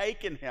come and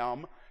taken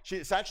him.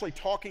 She's actually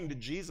talking to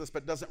Jesus,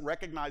 but doesn't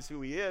recognize who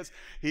he is.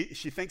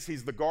 She thinks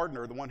he's the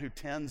gardener, the one who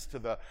tends to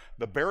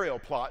the burial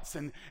plots.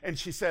 And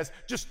she says,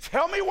 just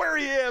tell me where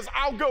he is.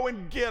 I'll go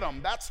and get him.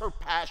 That's her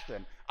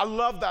passion. I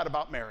love that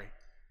about Mary.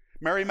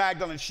 Mary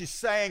Magdalene, she's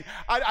saying,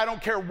 I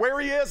don't care where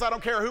he is. I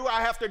don't care who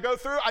I have to go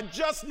through. I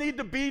just need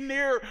to be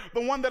near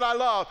the one that I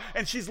love.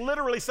 And she's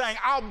literally saying,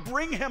 I'll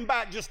bring him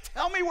back. Just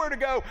tell me where to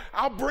go.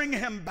 I'll bring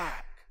him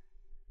back.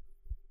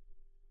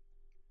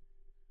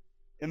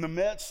 In the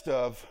midst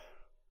of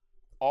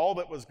all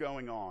that was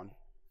going on,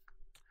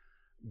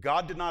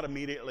 God did not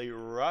immediately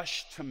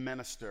rush to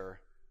minister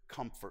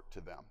comfort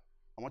to them.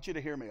 I want you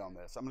to hear me on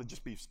this. I'm going to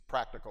just be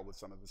practical with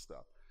some of this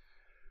stuff.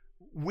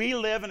 We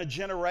live in a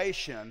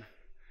generation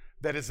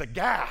that is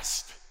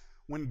aghast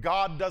when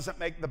God doesn't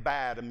make the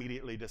bad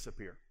immediately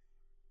disappear.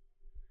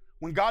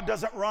 When God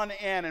doesn't run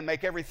in and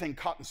make everything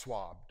cotton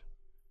swabbed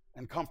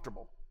and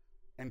comfortable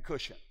and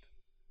cushioned.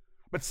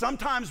 But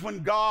sometimes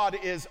when God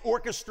is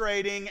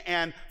orchestrating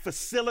and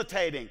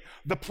facilitating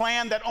the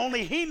plan that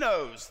only he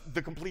knows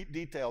the complete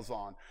details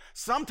on,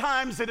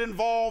 sometimes it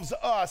involves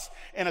us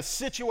in a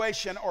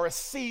situation or a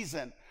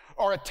season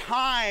or a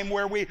time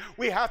where we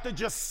have to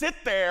just sit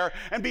there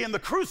and be in the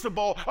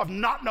crucible of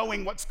not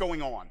knowing what's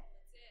going on.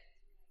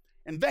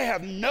 And they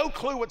have no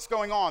clue what's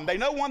going on. They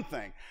know one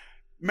thing.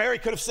 Mary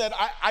could have said,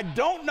 I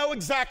don't know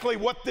exactly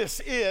what this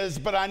is,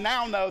 but I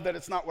now know that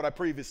it's not what I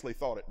previously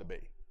thought it to be.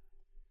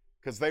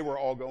 because they were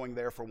all going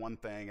there for one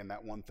thing, and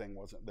that one thing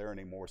wasn't there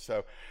anymore.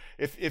 So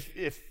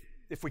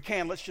if we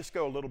can, let's just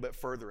go a little bit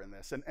further in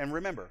this. And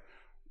remember,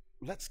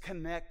 let's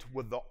connect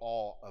with the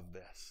awe of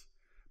this,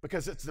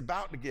 because it's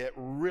about to get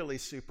really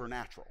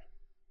supernatural.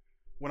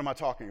 What am I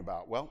talking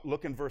about? Well,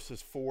 look in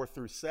verses 4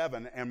 through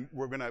 7, and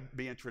we're going to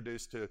be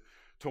introduced to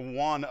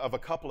one of a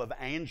couple of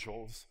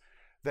angels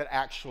that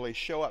actually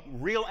show up.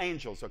 Real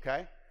angels,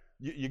 okay?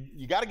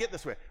 You got to get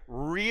this way.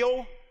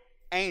 Real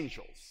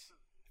angels.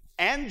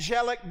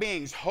 Angelic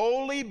beings,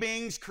 holy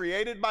beings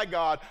created by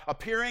God,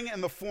 appearing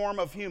in the form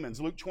of humans.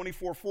 Luke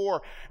 24:4.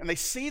 And they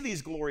see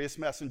these glorious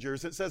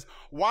messengers. It says,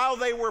 while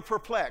they were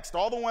perplexed,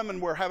 all the women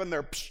were having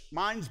their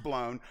minds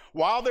blown.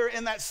 While they're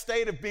in that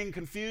state of being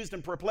confused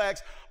and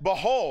perplexed,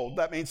 behold,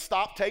 that means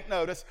stop, take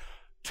notice,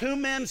 2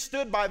 men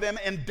stood by them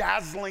in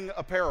dazzling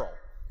apparel.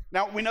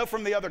 Now, we know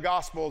from the other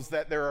Gospels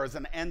that there is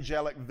an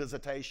angelic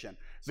visitation.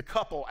 There's a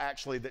couple,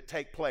 actually, that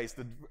take place.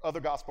 The other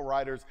Gospel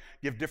writers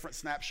give different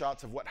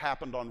snapshots of what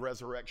happened on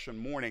resurrection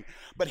morning.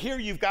 But here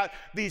you've got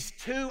these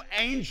 2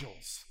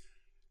 angels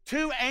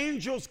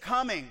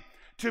coming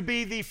to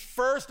be the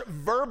first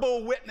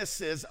verbal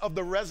witnesses of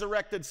the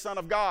resurrected Son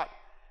of God.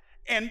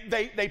 And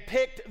they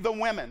picked the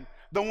women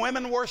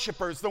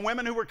worshipers, the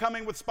women who were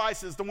coming with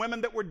spices, the women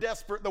that were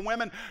desperate, the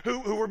women who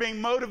were being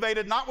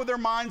motivated not with their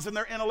minds and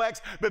their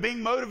intellects, but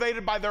being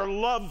motivated by their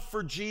love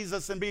for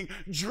Jesus and being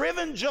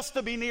driven just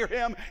to be near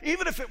him,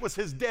 even if it was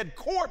his dead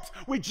corpse.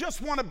 We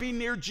just want to be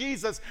near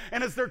Jesus.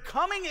 And as they're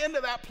coming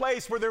into that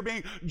place where they're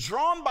being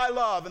drawn by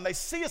love and they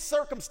see a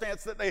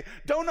circumstance that they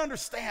don't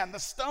understand, the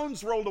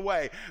stones rolled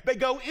away. They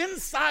go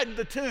inside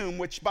the tomb,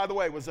 which, by the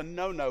way, was a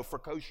no-no for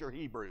kosher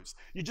Hebrews.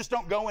 You just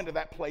don't go into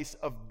that place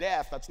of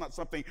death. That's not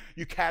something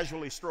you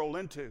casually stroll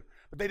into,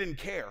 but they didn't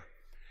care.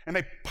 And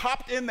they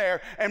popped in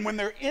there, and when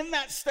they're in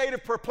that state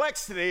of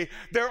perplexity,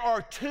 there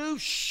are 2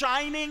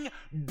 shining,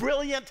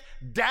 brilliant,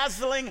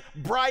 dazzling,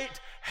 bright,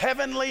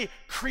 heavenly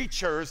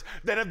creatures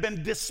that have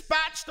been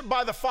dispatched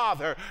by the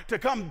Father to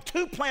come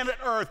to planet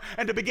Earth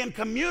and to begin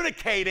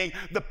communicating.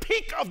 The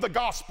peak of the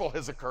gospel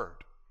has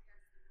occurred.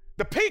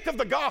 The peak of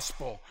the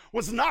gospel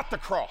was not the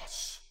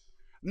cross.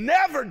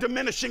 Never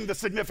diminishing the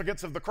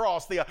significance of the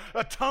cross, the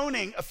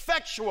atoning,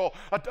 effectual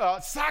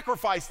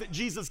sacrifice that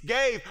Jesus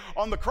gave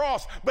on the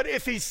cross. But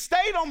if he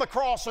stayed on the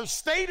cross or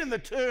stayed in the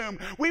tomb,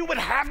 we would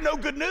have no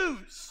good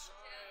news.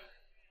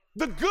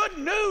 The good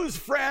news,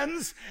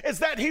 friends, is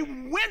that he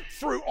went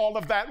through all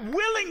of that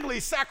willingly,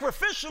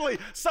 sacrificially,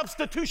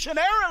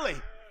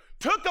 substitutionarily.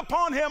 Took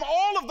upon him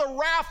all of the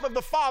wrath of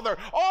the Father,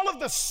 all of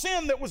the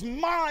sin that was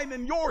mine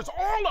and yours,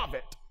 all of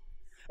it.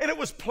 And it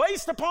was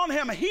placed upon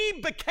him. He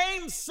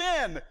became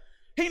sin.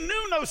 He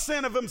knew no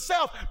sin of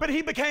himself, but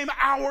he became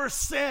our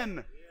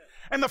sin.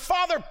 And the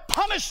Father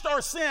punished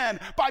our sin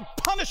by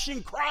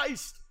punishing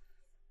Christ.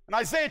 In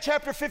Isaiah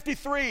chapter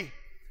 53,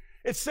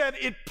 it said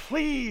it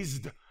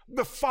pleased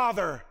the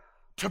Father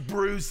to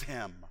bruise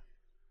him.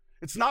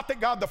 It's not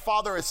that God the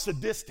Father is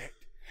sadistic.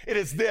 It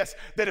is this,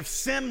 that if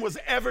sin was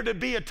ever to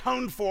be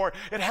atoned for,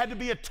 it had to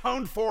be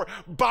atoned for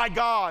by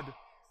God.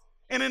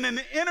 And in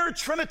an inner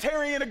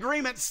Trinitarian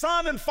agreement,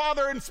 Son and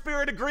Father and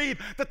Spirit agreed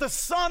that the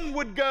Son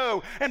would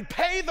go and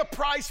pay the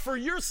price for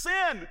your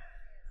sin.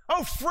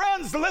 Oh,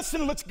 friends,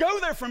 listen, let's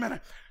go there for a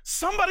minute.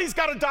 Somebody's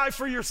got to die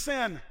for your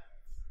sin.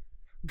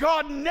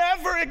 God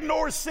never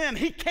ignores sin.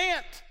 He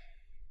can't.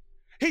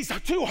 He's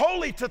too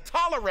holy to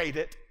tolerate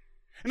it,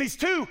 and he's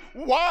too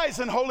wise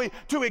and holy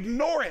to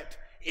ignore it.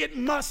 It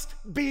must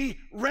be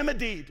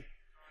remedied.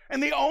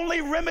 And the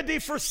only remedy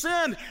for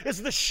sin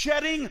is the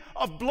shedding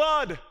of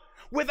blood.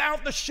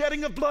 Without the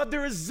shedding of blood,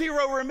 there is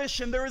zero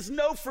remission. There is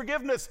no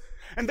forgiveness.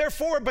 And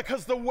therefore,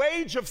 because the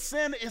wage of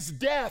sin is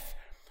death,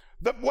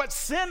 what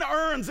sin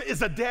earns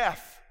is a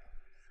death.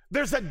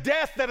 There's a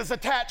death that is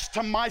attached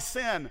to my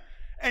sin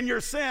and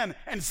your sin,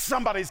 and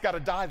somebody's got to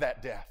die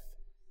that death.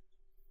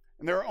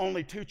 And there are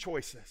only 2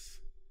 choices.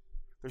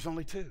 There's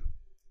only 2.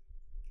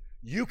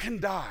 You can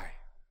die.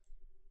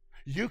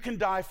 You can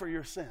die for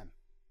your sin.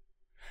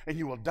 And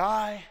you will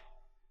die,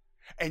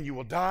 and you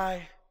will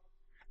die,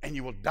 and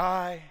you will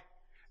die,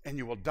 and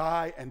you will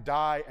die and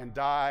die and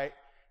die,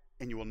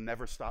 and you will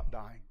never stop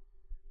dying.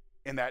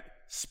 In that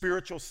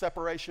spiritual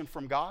separation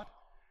from God,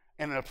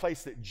 and in a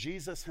place that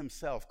Jesus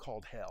himself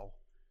called hell.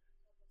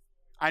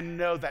 I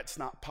know that's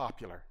not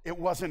popular. It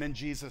wasn't in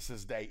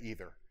Jesus' day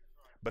either,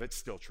 but it's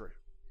still true.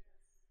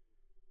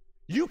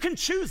 You can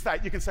choose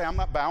that. You can say, I'm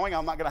not bowing.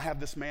 I'm not going to have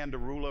this man to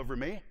rule over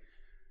me.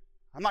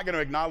 I'm not going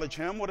to acknowledge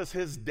him. What does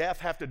his death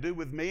have to do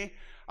with me?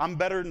 I'm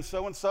better than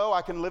so-and-so.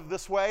 I can live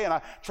this way, and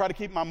I try to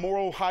keep my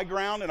moral high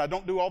ground, and I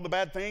don't do all the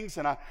bad things,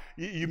 and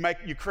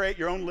you create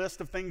your own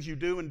list of things you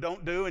do and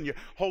don't do, and you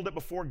hold it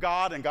before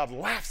God, and God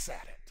laughs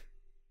at it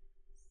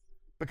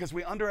because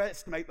we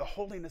underestimate the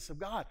holiness of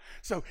God.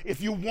 So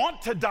if you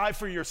want to die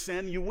for your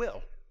sin, you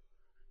will.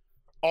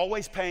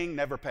 Always paying,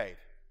 never paid.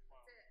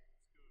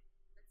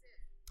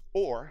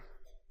 Or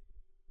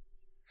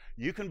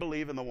you can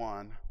believe in the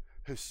one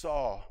who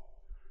saw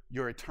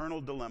your eternal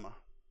dilemma,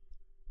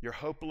 your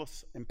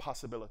hopeless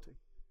impossibility,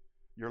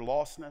 your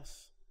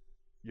lostness,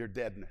 your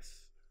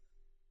deadness.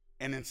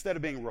 And instead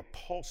of being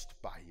repulsed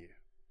by you,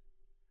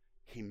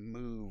 he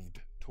moved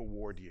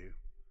toward you,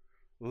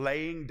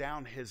 laying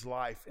down his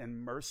life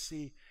in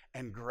mercy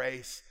and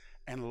grace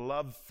and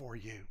love for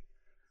you,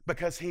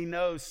 because he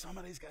knows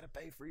somebody's got to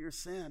pay for your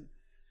sin.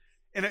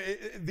 And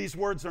these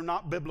words are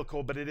not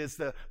biblical, but it is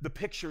the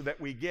picture that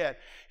we get.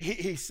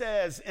 He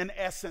says, in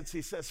essence,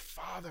 he says,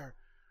 Father,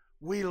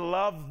 we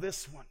love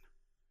this one.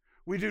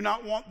 We do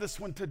not want this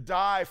one to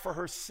die for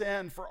her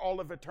sin for all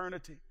of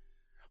eternity.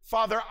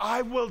 Father,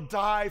 I will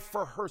die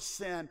for her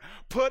sin.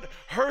 Put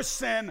her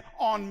sin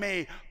on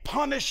me.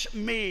 Punish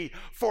me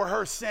for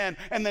her sin.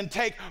 And then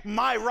take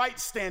my right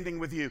standing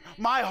with you,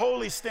 my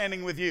holy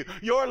standing with you,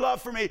 your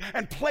love for me,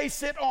 and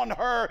place it on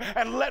her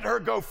and let her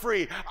go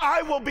free.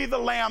 I will be the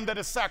lamb that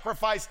is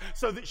sacrificed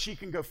so that she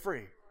can go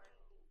free.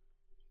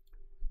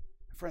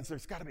 Friends,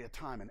 there's got to be a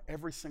time in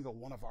every single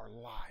one of our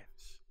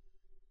lives,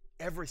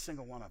 every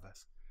single one of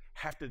us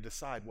have to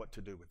decide what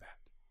to do with that.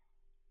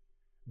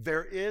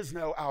 There is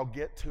no, I'll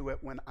get to it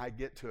when I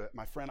get to it.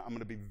 My friend, I'm going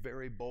to be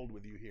very bold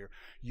with you here.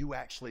 You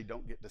actually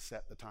don't get to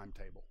set the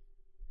timetable.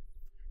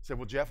 Say,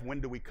 well, Jeff,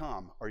 when do we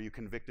come? Are you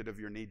convicted of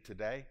your need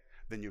today?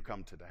 Then you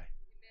come today. Amen.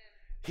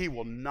 He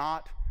will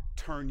not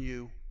turn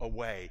you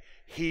away.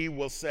 He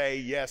will say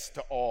yes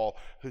to all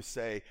who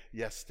say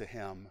yes to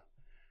him.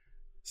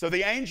 So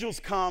the angels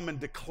come and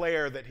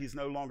declare that he's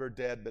no longer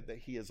dead, but that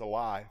he is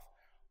alive.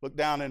 Look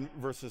down in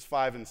verses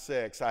 5 and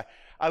 6.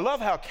 I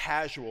love how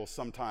casual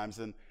sometimes,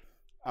 and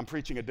I'm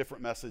preaching a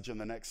different message in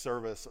the next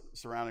service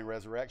surrounding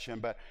resurrection,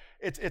 but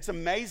it's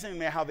amazing to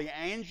me how the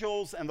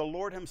angels and the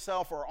Lord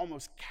himself are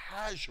almost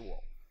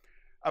casual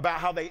about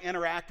how they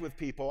interact with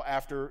people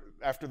after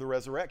the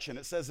resurrection.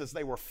 It says as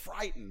they were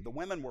frightened, the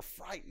women were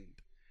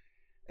frightened,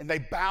 and they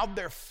bowed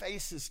their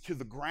faces to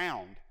the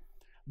ground.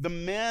 The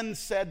men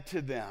said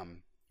to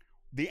them,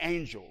 the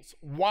angels,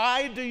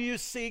 why do you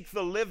seek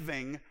the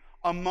living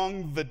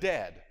among the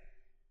dead?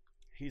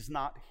 He's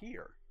not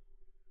here,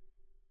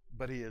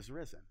 but he is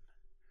risen.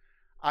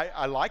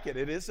 I like it.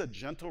 It is a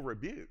gentle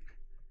rebuke.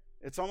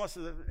 It's almost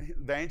as if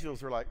the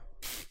angels are like,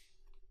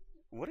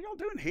 what are y'all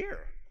doing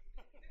here?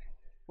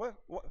 What?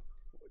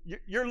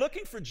 You're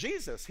looking for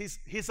Jesus.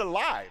 He's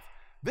alive.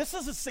 This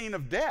is a scene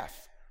of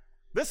death.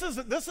 This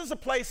is a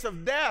place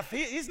of death.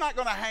 He's not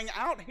going to hang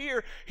out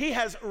here. He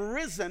has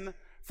risen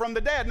from the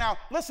dead. Now,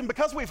 listen,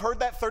 because we've heard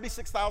that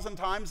 36,000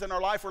 times in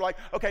our life, we're like,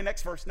 okay,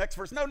 next verse, next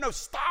verse. No,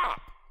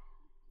 stop.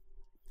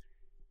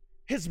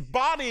 His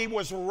body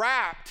was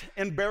wrapped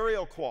in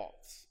burial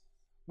cloths.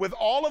 With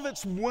all of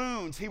its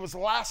wounds, he was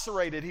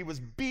lacerated, he was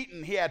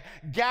beaten, he had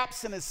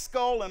gaps in his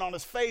skull and on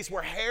his face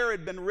where hair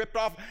had been ripped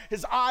off.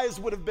 His eyes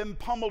would have been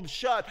pummeled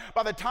shut.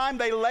 By the time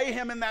they lay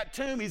him in that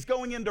tomb, he's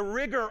going into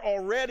rigor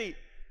already.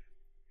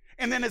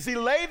 And then as he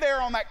lay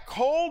there on that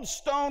cold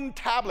stone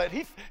tablet,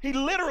 he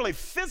literally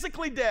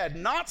physically dead,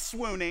 not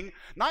swooning,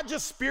 not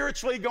just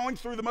spiritually going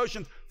through the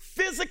motions,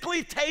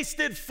 physically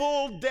tasted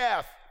full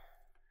death.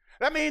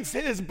 That means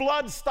his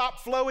blood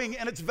stopped flowing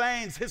in its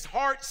veins. His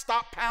heart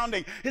stopped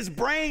pounding. His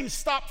brain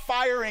stopped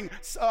firing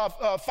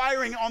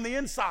on the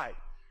inside.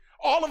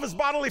 All of his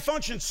bodily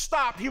functions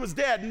stopped. He was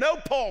dead. No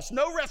pulse,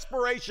 no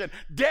respiration.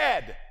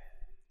 Dead.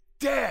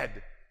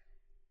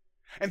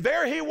 And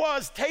there he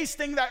was,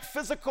 tasting that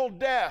physical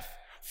death,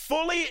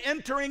 fully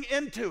entering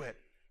into it.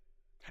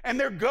 And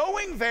they're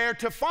going there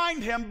to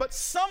find him, but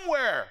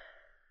somewhere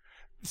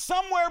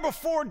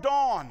before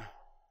dawn,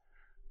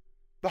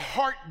 the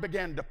heart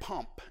began to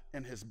pump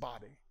in his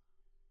body.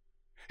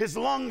 His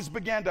lungs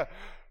began to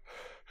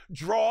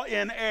draw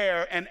in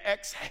air and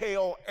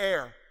exhale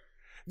air.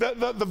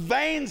 The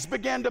veins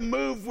began to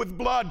move with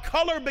blood.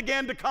 Color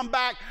began to come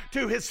back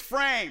to his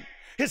frame.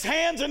 His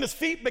hands and his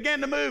feet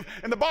began to move.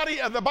 And the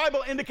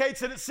Bible indicates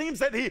that it seems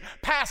that he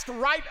passed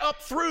right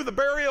up through the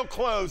burial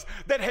clothes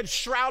that had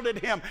shrouded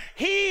him.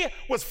 He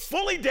was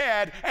fully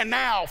dead and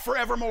now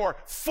forevermore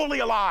fully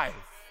alive.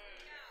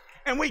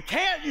 And we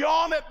can't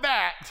yawn at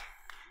that.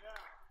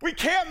 We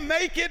can't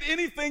make it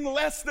anything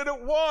less than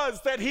it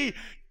was, that he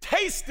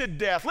tasted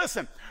death.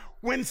 Listen,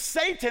 when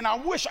Satan,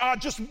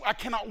 I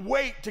cannot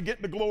wait to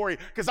get to glory,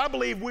 because I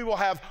believe we will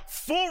have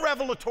full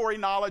revelatory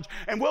knowledge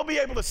and we'll be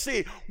able to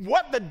see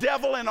what the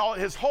devil and all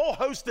his whole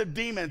host of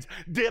demons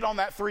did on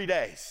that 3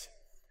 days.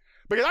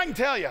 Because I can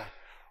tell you,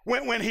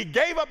 when he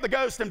gave up the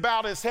ghost and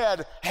bowed his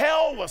head,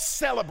 hell was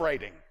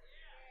celebrating.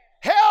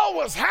 Hell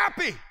was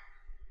happy.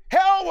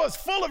 Hell was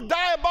full of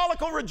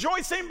diabolical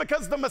rejoicing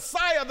because the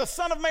Messiah, the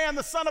Son of Man,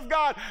 the Son of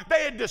God,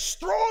 they had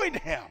destroyed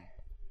him.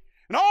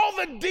 And all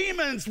the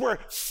demons were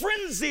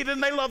frenzied,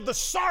 and they loved the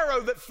sorrow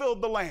that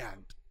filled the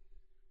land.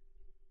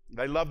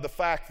 They loved the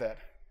fact that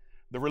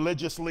the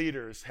religious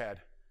leaders had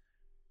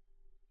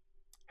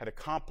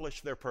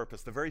accomplished their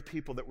purpose. The very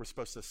people that were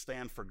supposed to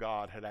stand for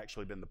God had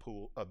actually been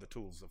the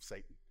tools of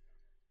Satan.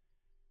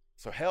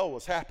 So hell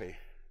was happy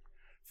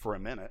for a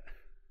minute.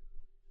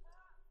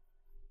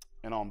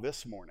 And on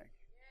this morning,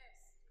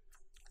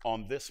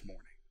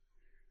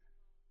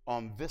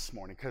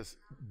 because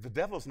the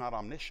devil's not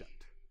omniscient.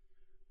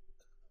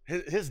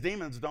 His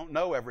demons don't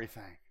know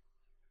everything.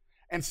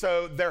 And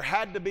so there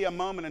had to be a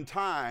moment in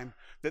time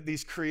that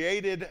these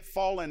created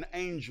fallen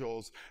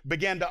angels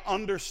began to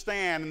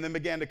understand and then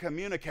began to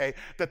communicate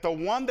that the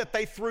one that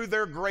they threw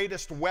their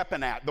greatest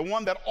weapon at, the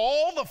one that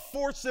all the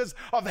forces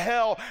of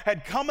hell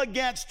had come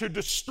against to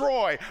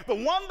destroy, the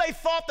one they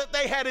thought that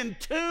they had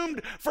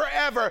entombed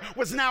forever,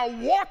 was now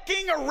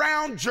walking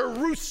around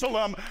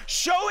Jerusalem,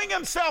 showing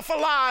himself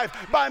alive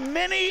by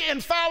many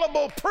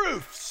infallible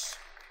proofs.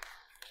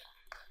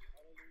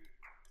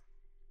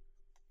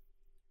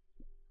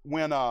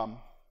 When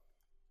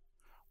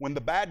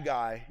the bad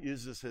guy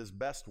uses his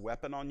best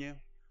weapon on you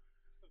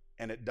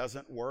and it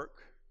doesn't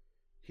work,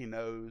 he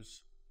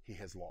knows he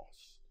has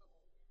lost.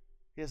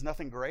 He has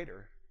nothing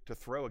greater to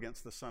throw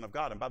against the Son of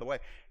God. And by the way,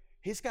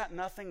 he's got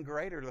nothing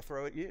greater to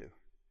throw at you.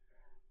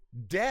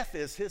 Death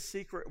is his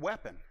secret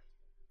weapon.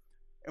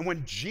 And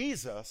when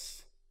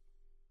Jesus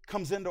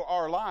comes into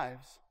our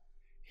lives,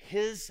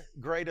 his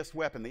greatest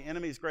weapon, the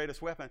enemy's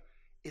greatest weapon,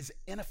 is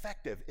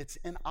ineffective. It's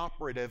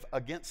inoperative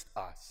against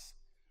us.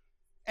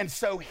 And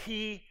so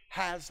he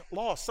has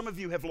lost. Some of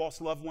you have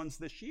lost loved ones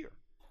this year.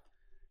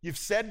 You've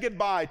said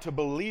goodbye to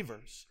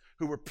believers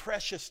who were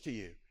precious to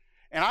you.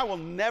 And I will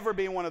never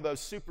be one of those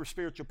super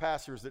spiritual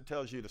pastors that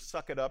tells you to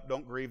suck it up,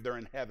 don't grieve, they're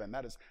in heaven.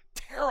 That is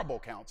terrible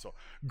counsel.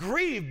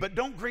 Grieve, but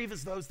don't grieve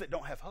as those that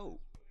don't have hope.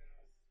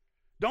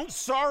 Don't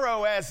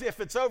sorrow as if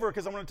it's over,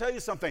 because I'm going to tell you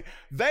something.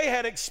 They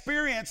had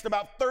experienced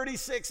about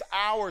 36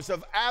 hours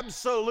of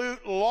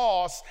absolute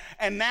loss,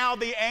 and now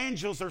the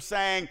angels are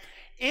saying,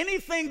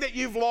 anything that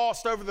you've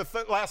lost over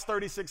the last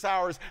 36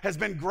 hours has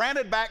been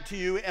granted back to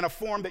you in a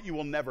form that you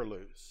will never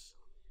lose.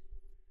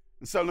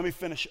 And so let me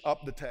finish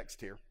up the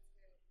text here.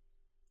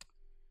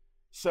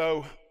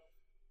 So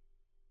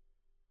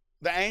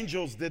the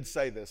angels did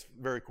say this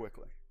very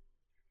quickly.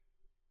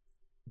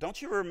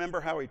 Don't you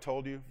remember how he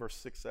told you, verse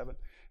 6, 7?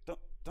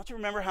 Don't you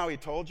remember how he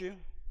told you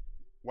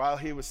while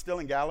he was still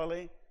in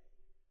Galilee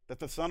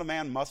that the Son of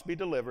Man must be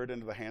delivered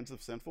into the hands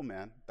of sinful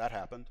men? That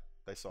happened.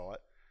 They saw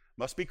it.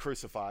 Must be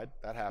crucified.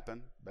 That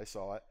happened. They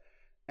saw it.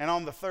 And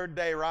on the third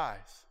day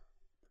rise.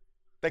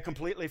 They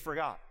completely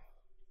forgot.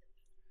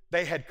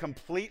 They had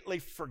completely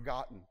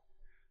forgotten.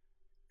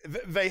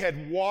 They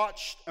had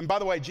watched, and by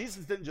the way,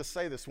 Jesus didn't just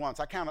say this once.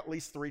 I count at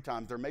least 3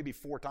 times. There may be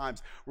 4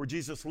 times where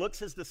Jesus looks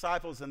his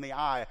disciples in the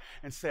eye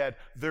and said,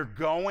 they're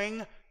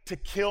going to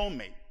kill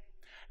me,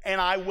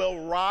 and I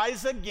will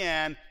rise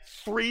again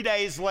 3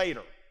 days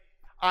later.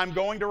 I'm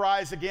going to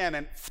rise again.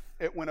 And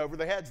it went over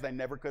their heads. They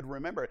never could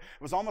remember it.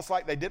 It was almost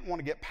like they didn't want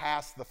to get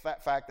past the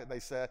fact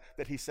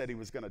that he said he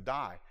was going to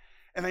die.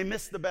 And they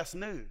missed the best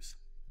news.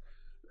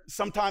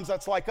 Sometimes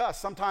that's like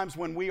us. Sometimes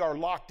when we are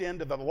locked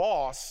into the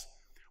loss,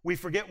 we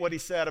forget what he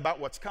said about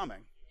what's coming.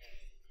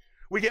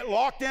 We get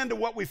locked into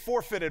what we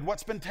forfeited,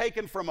 what's been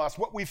taken from us,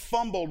 what we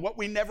fumbled, what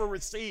we never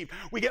received.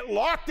 We get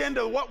locked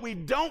into what we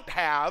don't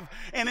have,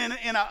 and in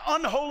an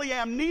unholy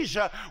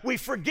amnesia, we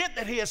forget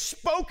that he has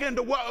spoken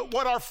to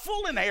what our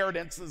full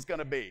inheritance is going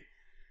to be.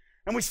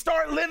 And we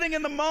start living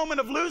in the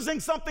moment of losing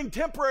something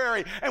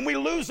temporary, and we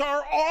lose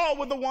our awe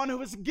with the one who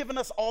has given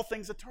us all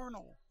things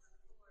eternal.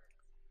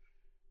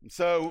 And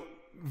so,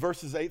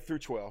 verses 8 through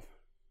 12.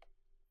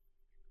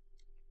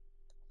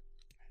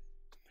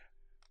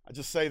 I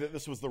just say that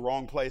this was the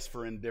wrong place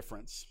for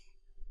indifference.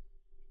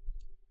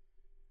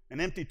 An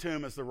empty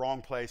tomb is the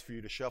wrong place for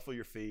you to shuffle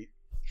your feet,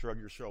 shrug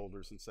your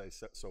shoulders, and say,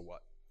 so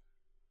what?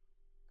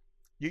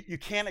 You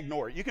can't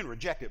ignore it. You can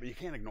reject it, but you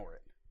can't ignore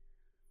it.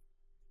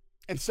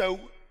 And so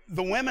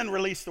the women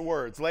released the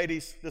words.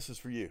 Ladies, this is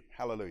for you.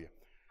 Hallelujah.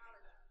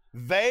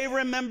 They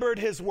remembered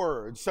his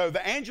words. So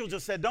the angel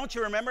just said, don't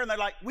you remember? And they're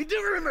like, we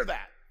do remember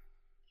that.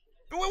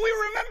 We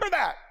remember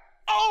that.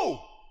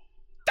 Oh,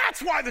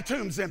 that's why the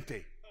tomb's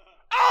empty.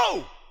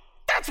 Oh,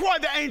 that's why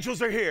the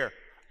angels are here.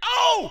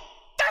 Oh,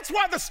 that's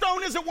why the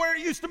stone isn't where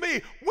it used to be.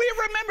 We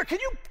remember. Can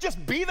you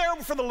just be there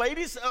for the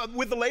ladies,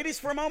 with the ladies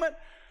for a moment?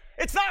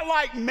 It's not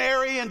like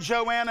Mary and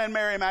Joanna and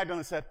Mary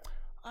Magdalene said,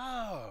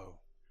 oh,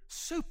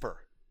 super.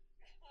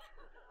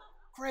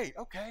 Great,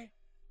 okay.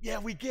 Yeah,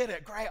 we get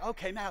it. Great.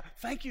 Okay, now,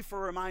 thank you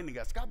for reminding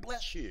us. God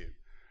bless you.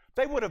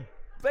 The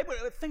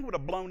thing would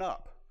have blown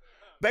up.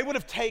 They would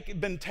have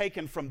been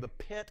taken from the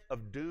pit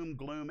of doom,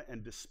 gloom,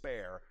 and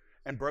despair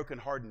and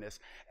brokenheartedness,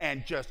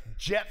 and just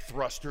jet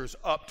thrusters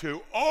up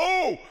to,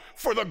 oh,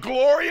 for the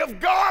glory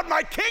of God,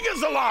 my King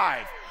is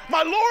alive.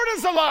 My Lord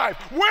is alive.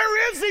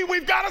 Where is he?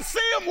 We've got to see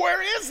him.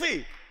 Where is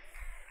he?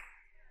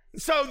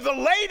 So the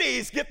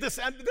ladies get this,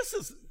 and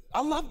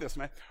I love this,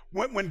 man.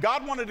 When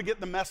God wanted to get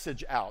the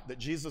message out that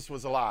Jesus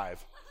was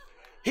alive,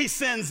 he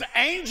sends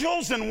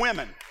angels and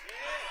women.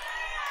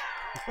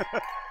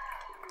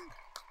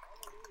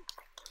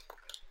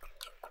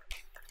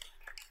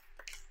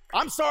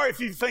 I'm sorry if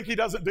you think he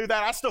doesn't do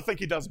that. I still think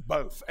he does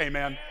both.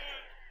 Amen.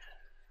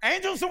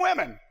 Angels and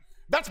women.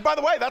 That's, by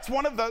the way, that's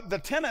one of the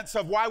tenets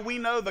of why we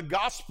know the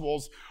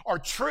Gospels are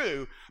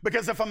true.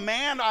 Because if a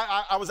man,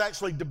 I was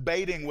actually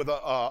debating with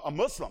a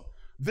Muslim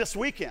this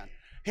weekend,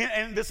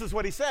 And this is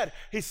what he said.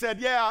 He said,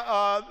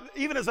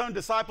 even his own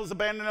disciples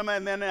abandoned him,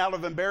 and then out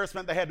of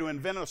embarrassment, they had to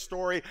invent a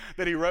story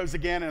that he rose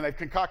again, and they've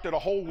concocted a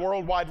whole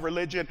worldwide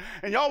religion.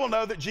 And y'all will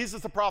know that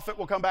Jesus the prophet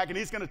will come back, and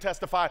he's going to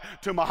testify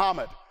to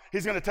Muhammad.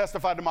 He's going to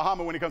testify to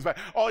Muhammad when he comes back.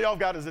 All y'all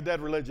got is a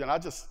dead religion. I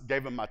just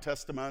gave him my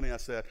testimony. I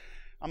said,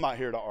 I'm not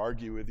here to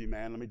argue with you,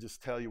 man. Let me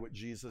just tell you what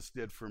Jesus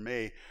did for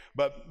me.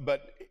 But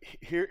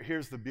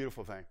here's the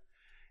beautiful thing.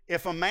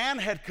 If a man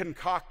had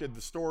concocted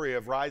the story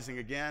of rising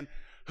again,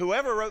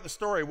 whoever wrote the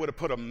story would have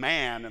put a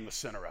man in the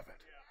center of it.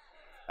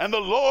 And the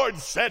Lord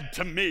said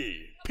to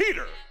me,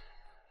 Peter,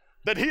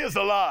 that he is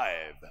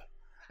alive.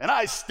 And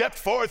I stepped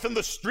forth in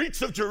the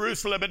streets of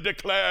Jerusalem and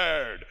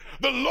declared,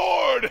 the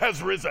Lord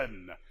has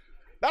risen.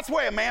 That's the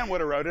way a man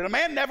would have wrote it. A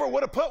man never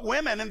would have put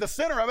women in the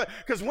center of it,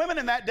 because women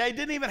in that day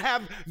didn't even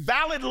have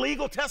valid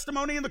legal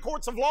testimony in the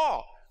courts of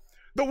law.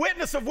 The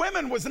witness of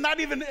women was not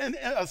even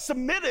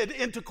submitted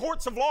into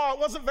courts of law. It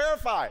wasn't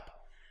verified.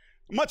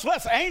 Much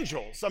less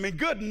angels. I mean,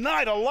 good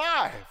night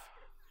alive.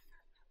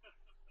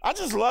 I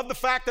just love the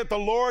fact that the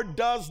Lord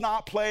does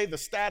not play the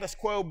status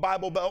quo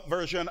Bible Belt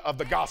version of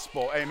the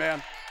gospel.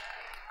 Amen.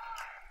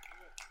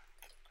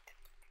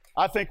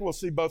 I think we'll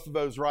see both of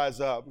those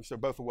rise up. So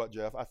both of what,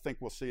 Jeff? I think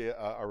we'll see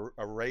a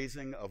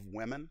raising of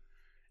women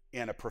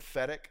in a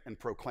prophetic and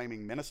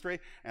proclaiming ministry.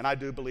 And I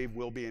do believe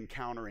we'll be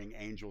encountering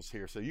angels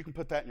here. So you can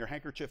put that in your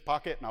handkerchief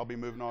pocket, and I'll be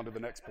moving on to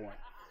the next point.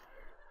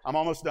 I'm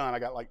almost done. I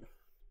got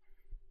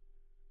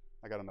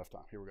enough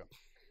time. Here we go.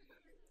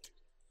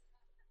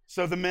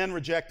 So the men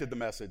rejected the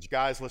message.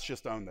 Guys, let's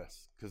just own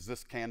this, because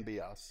this can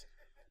be us.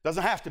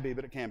 Doesn't have to be,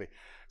 but it can be.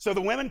 So the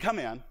women come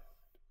in,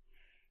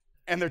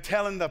 and they're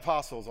telling the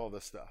apostles all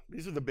this stuff.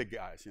 These are the big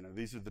guys,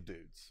 these are the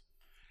dudes.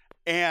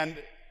 And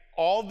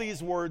all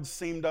these words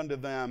seemed unto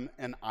them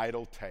an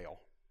idle tale.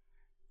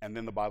 And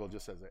then the Bible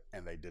just says it,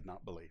 and they did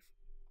not believe.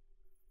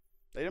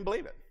 They didn't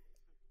believe it.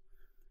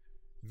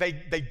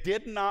 They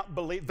did not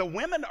believe. The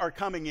women are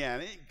coming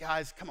in. Hey,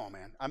 guys, come on,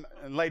 man.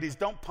 And ladies,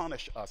 don't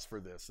punish us for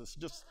this. It's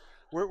just,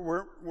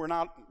 we're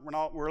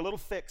a little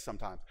thick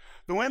sometimes.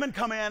 The women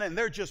come in and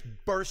they're just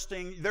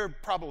bursting. They're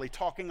probably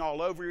talking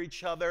all over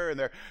each other, and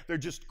they're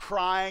just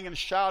crying and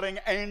shouting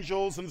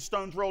angels, and the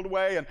stones rolled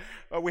away, and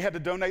we had to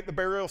donate the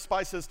burial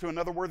spices to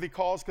another worthy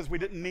cause because we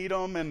didn't need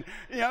them, and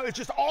it's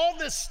just all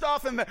this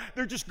stuff, and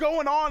they're just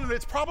going on, and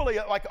it's probably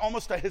like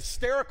almost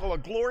a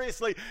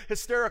gloriously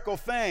hysterical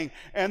thing,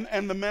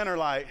 and the men are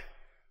like,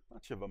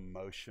 bunch of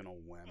emotional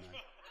women.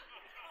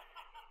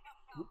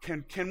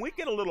 Can we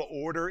get a little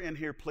order in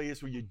here,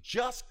 please? Will you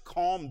just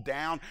calm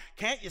down?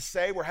 Can't you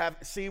say we're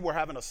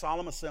having a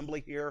solemn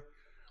assembly here?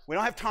 We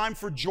don't have time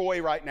for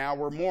joy right now.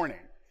 We're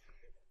mourning.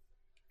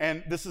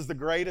 And this is the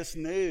greatest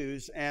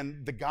news.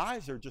 And the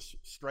guys are just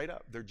straight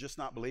up. They're just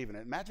not believing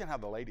it. Imagine how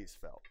the ladies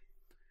felt.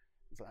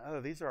 It's like,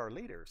 oh, these are our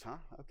leaders, huh?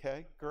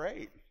 Okay,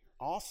 great.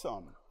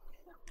 Awesome.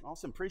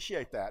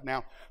 Appreciate that.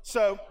 Now,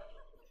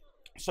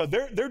 so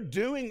they're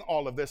doing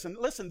all of this. And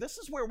listen, this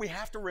is where we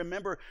have to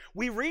remember,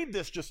 we read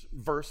this just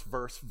verse.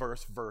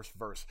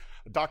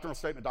 A doctrinal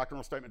statement,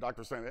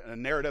 and a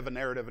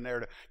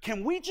narrative.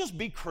 Can we just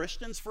be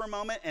Christians for a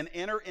moment and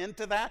enter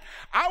into that?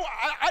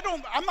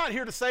 I'm not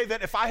here to say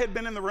that if I had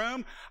been in the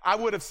room, I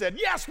would have said,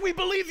 yes, we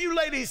believe you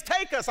ladies,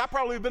 take us. I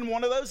probably have been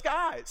one of those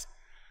guys.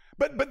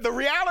 But the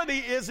reality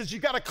is you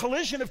got a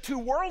collision of two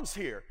worlds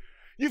here.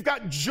 You've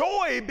got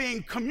joy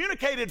being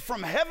communicated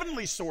from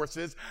heavenly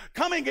sources,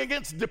 coming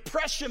against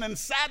depression and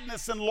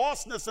sadness and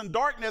lostness and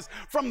darkness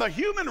from the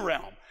human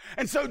realm.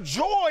 And so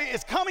joy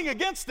is coming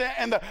against it,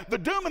 and the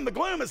doom and the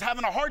gloom is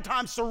having a hard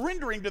time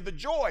surrendering to the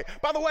joy.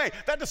 By the way,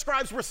 that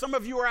describes where some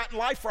of you are at in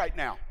life right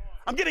now.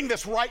 I'm getting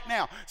this right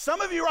now.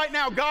 Some of you right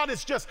now, God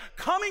is just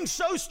coming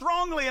so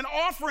strongly and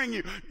offering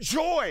you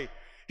joy.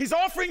 He's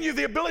offering you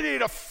the ability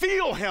to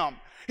feel Him.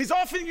 He's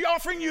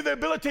offering you the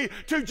ability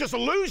to just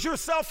lose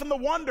yourself in the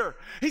wonder.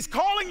 He's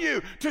calling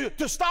you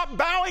to stop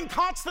bowing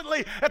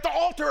constantly at the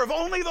altar of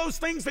only those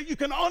things that you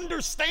can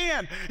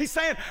understand. He's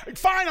saying,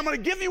 fine, I'm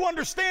going to give you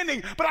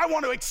understanding, but I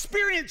want to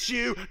experience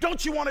you.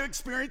 Don't you want to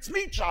experience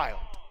me, child?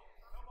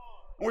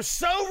 And we're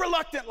so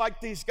reluctant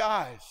like these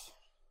guys.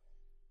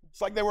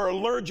 It's like they were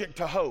allergic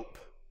to hope.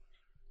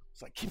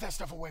 It's like, keep that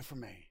stuff away from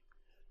me.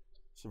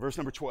 So verse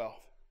number 12.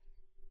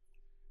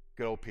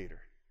 Good old Peter.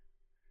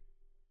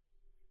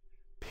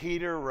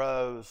 Peter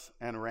rose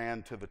and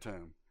ran to the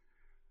tomb,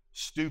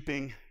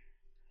 stooping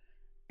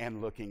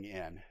and looking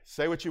in.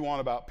 Say what you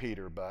want about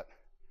Peter, but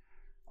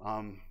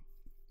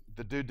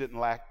the dude didn't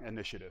lack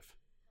initiative.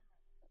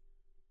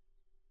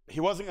 He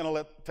wasn't going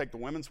to take the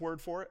women's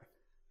word for it,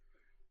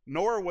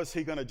 nor was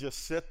he going to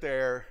just sit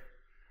there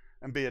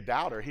and be a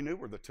doubter. He knew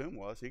where the tomb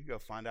was. He could go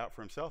find out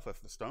for himself. If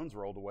the stones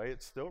rolled away,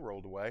 it still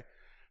rolled away.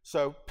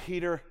 So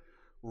Peter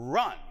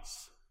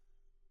runs.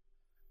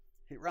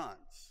 He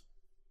runs.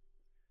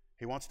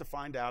 He wants to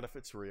find out if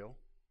it's real,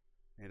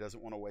 and he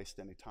doesn't want to waste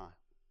any time.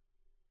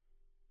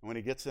 And when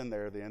he gets in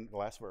there, the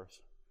last verse,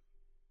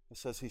 it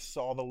says he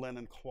saw the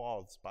linen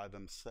cloths by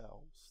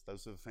themselves.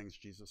 Those are the things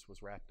Jesus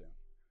was wrapped in.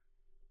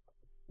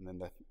 And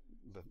then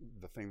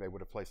the thing they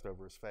would have placed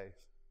over his face.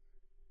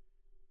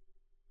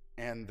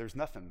 And there's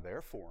nothing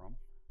there for him.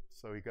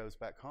 So he goes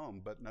back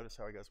home. But notice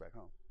how he goes back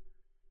home.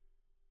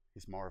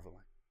 He's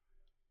marveling.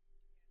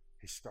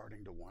 He's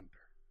starting to wonder.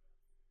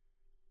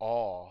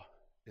 Awe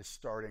is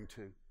starting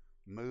to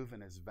move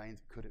in his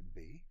veins. Could it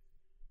be?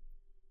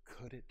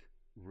 Could it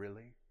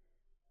really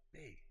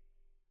be?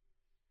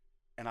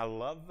 And I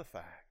love the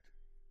fact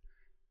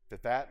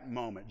that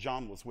moment,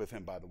 John was with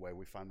him, by the way.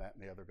 We find that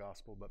in the other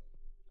gospel. But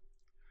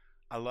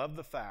I love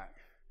the fact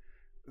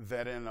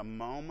that in a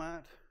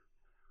moment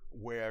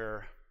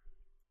where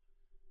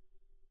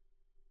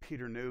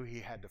Peter knew he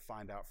had to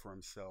find out for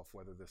himself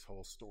whether this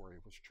whole story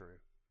was true,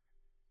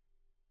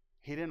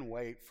 he didn't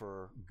wait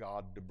for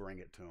God to bring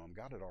it to him.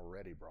 God had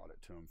already brought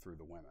it to him through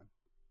the women.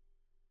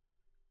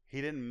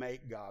 He didn't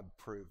make God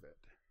prove it.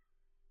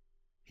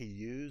 He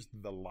used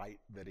the light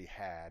that he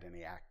had and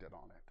he acted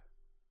on it.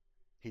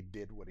 He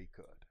did what he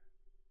could.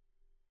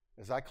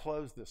 As I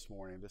close this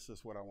morning, this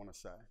is what I want to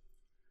say.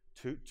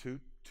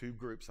 Two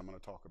groups I'm going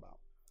to talk about.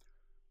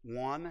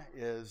 One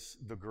is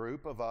the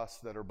group of us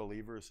that are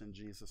believers in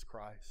Jesus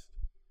Christ.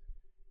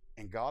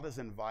 And God is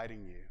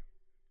inviting you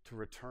to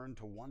return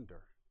to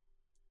wonder.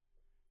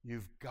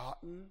 You've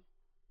gotten,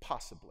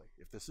 possibly,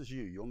 if this is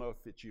you, you'll know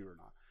if it's you or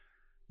not.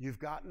 You've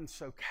gotten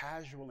so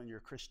casual in your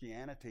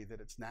Christianity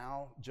that it's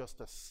now just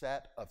a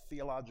set of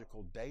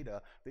theological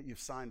data that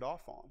you've signed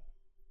off on.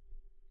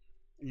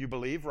 You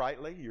believe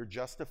rightly, you're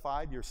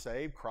justified, you're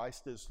saved,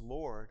 Christ is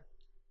Lord,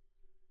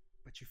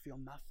 but you feel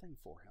nothing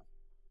for him.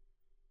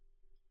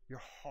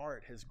 Your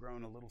heart has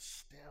grown a little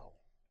still,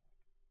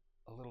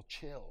 a little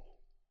chill.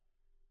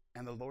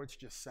 And the Lord's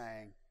just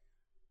saying,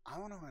 I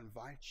want to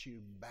invite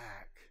you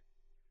back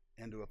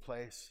into a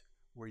place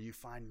where you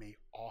find me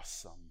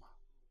awesome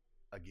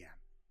again.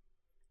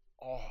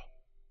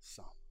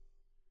 Awesome.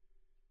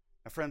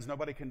 Now, friends,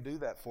 nobody can do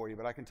that for you,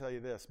 but I can tell you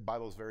this. The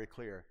Bible is very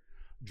clear.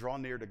 Draw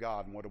near to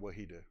God, and what will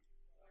he do?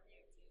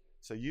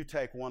 So you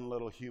take one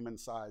little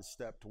human-sized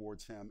step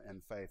towards him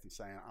in faith and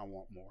saying, I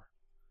want more.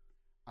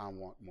 I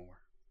want more.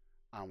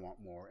 I want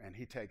more. And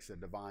he takes a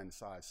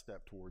divine-sized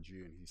step towards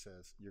you, and he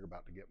says, you're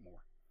about to get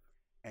more.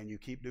 And you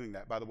keep doing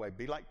that. By the way,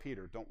 be like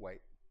Peter. Don't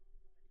wait.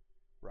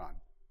 Run.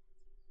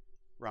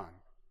 Run.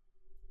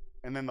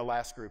 And then the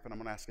last group, and I'm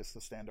going to ask us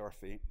to stand to our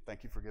feet.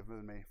 Thank you for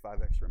giving me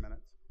 5 extra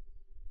minutes.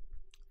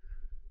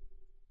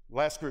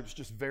 Last group is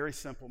just very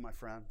simple, my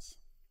friends.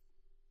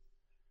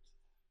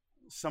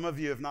 Some of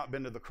you have not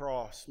been to the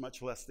cross,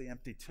 much less the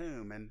empty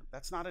tomb, and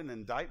that's not an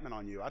indictment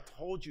on you. I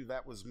told you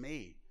that was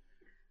me.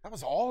 That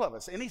was all of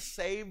us. Any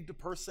saved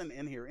person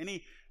in here,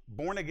 any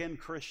born-again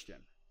Christian,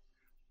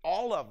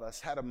 all of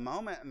us had a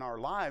moment in our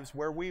lives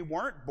where we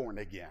weren't born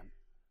again,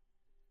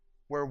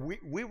 where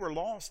we were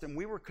lost and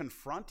we were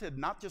confronted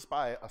not just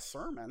by a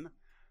sermon,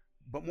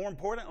 but more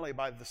importantly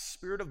by the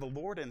Spirit of the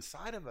Lord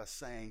inside of us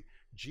saying,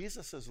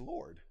 Jesus is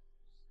Lord.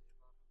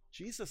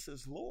 Jesus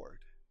is Lord.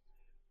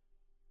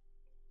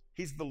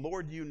 He's the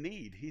Lord you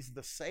need. He's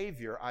the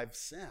Savior I've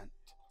sent.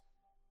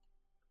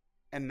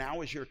 And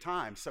now is your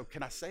time. So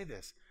can I say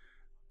this?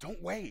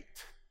 Don't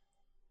wait.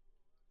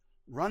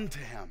 Run to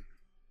him.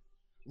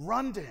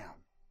 Run to him.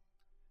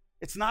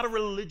 It's not a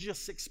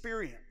religious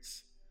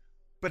experience,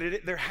 but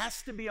there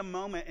has to be a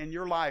moment in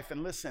your life.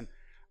 And listen,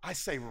 I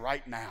say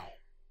right now,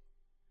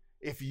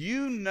 if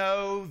you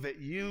know that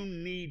you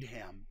need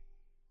him,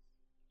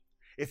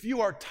 if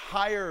you are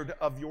tired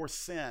of your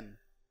sin,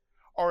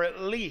 or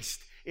at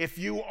least if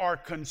you are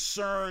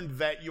concerned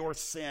that your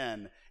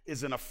sin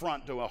is an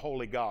affront to a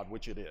holy God,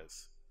 which it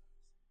is.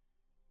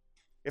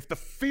 If the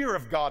fear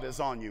of God is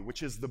on you,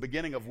 which is the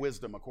beginning of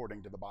wisdom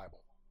according to the Bible.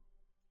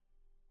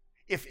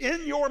 If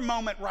in your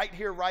moment right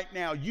here, right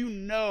now, you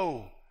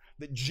know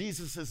that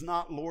Jesus is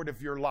not Lord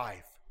of your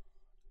life,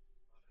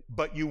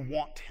 but you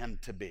want him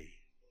to be.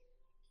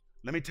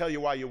 Let me tell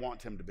you why you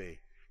want him to be.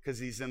 Because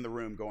he's in the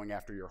room going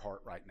after your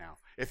heart right now.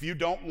 If you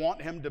don't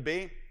want him to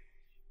be,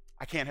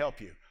 I can't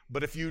help you.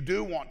 But if you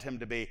do want him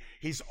to be,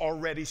 he's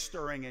already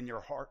stirring in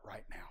your heart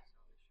right now.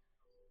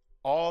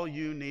 All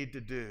you need to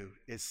do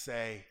is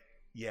say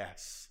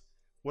yes.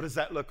 What does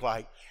that look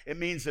like? It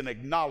means an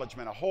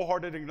acknowledgement, a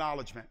wholehearted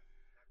acknowledgement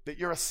that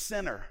you're a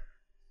sinner.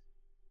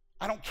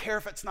 I don't care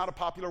if it's not a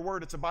popular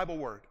word, it's a Bible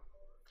word.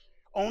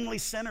 Only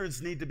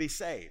sinners need to be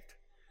saved.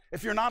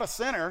 If you're not a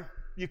sinner,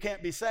 you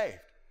can't be saved.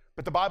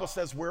 But the Bible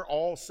says we're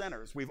all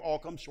sinners. We've all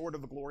come short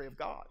of the glory of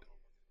God.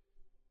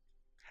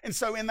 And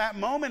so in that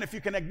moment, if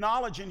you can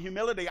acknowledge in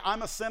humility,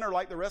 I'm a sinner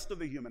like the rest of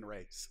the human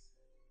race.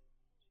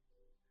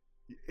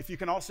 If you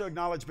can also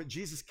acknowledge, but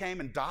Jesus came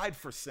and died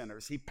for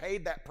sinners. He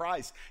paid that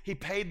price. He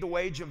paid the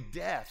wage of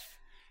death.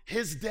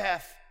 His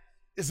death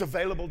is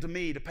available to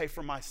me to pay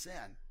for my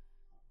sin.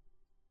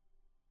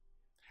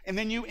 And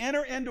then you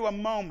enter into a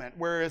moment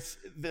where it's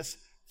this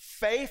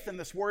faith and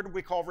this word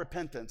we call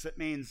repentance. It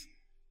means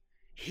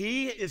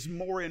he is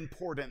more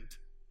important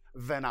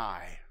than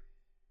I.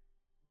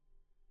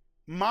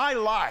 My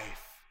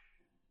life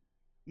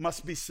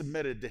must be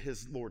submitted to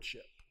his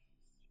lordship.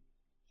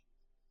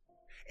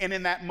 And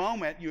in that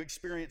moment, you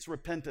experience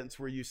repentance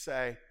where you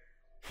say,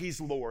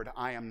 he's Lord,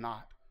 I am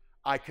not.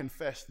 I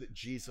confess that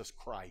Jesus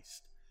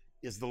Christ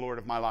is the Lord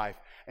of my life.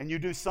 And you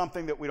do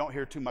something that we don't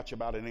hear too much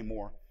about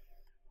anymore.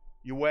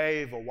 You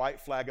wave a white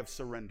flag of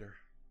surrender.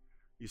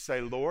 You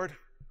say, Lord,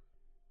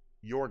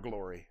 your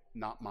glory,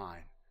 not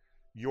mine.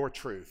 Your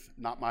truth,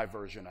 not my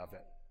version of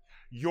it.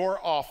 Your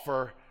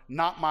offer,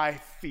 not my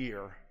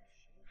fear.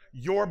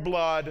 Your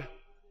blood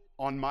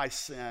on my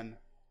sin.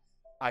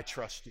 I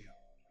trust you.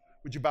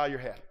 Would you bow your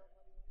head?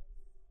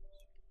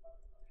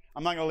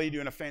 I'm not going to lead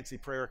you in a fancy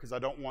prayer because I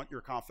don't want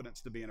your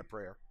confidence to be in a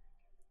prayer.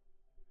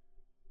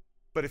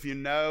 But if you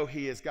know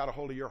he has got a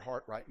hold of your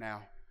heart right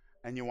now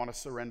and you want to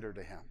surrender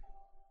to him,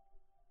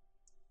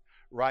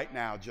 right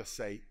now just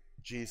say,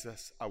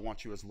 Jesus, I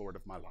want you as Lord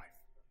of my life.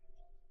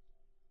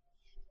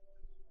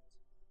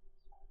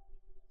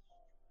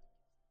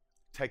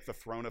 Take the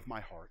throne of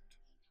my heart.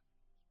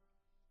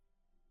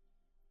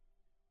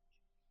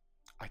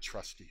 I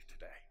trust you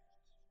today.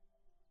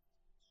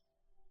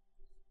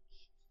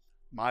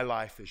 My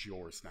life is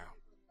yours now.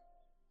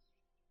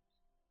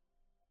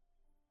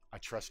 I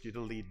trust you to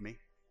lead me.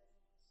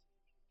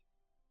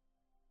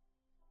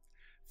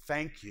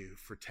 Thank you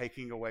for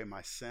taking away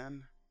my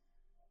sin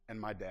and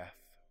my death.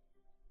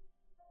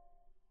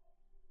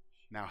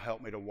 Now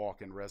help me to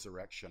walk in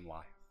resurrection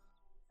life.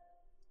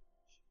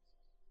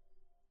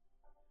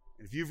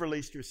 If you've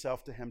released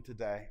yourself to him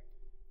today,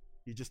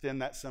 you just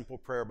end that simple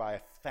prayer by a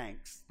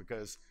thanks,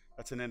 because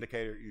that's an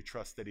indicator you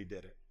trust that he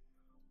did it.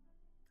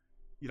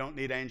 You don't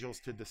need angels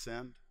to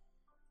descend.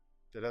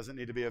 There doesn't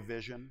need to be a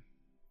vision.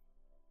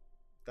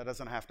 That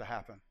doesn't have to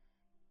happen.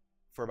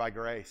 For by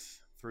grace,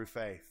 through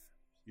faith,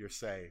 you're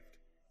saved.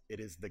 It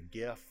is the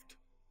gift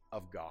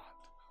of God.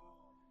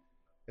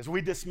 As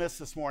we dismiss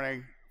this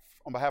morning,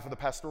 on behalf of the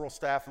pastoral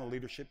staff and the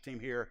leadership team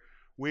here,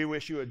 we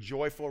wish you a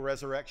joyful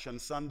Resurrection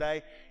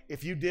Sunday.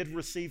 If you did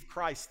receive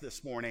Christ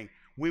this morning,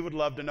 we would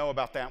love to know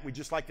about that. We'd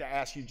just like to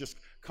ask you, just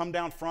come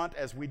down front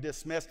as we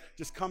dismiss.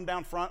 Just come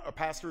down front. Our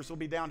pastors will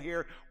be down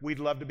here. We'd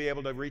love to be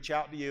able to reach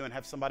out to you and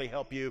have somebody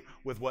help you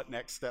with what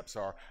next steps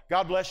are.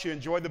 God bless you.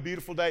 Enjoy the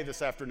beautiful day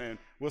this afternoon.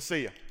 We'll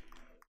see you.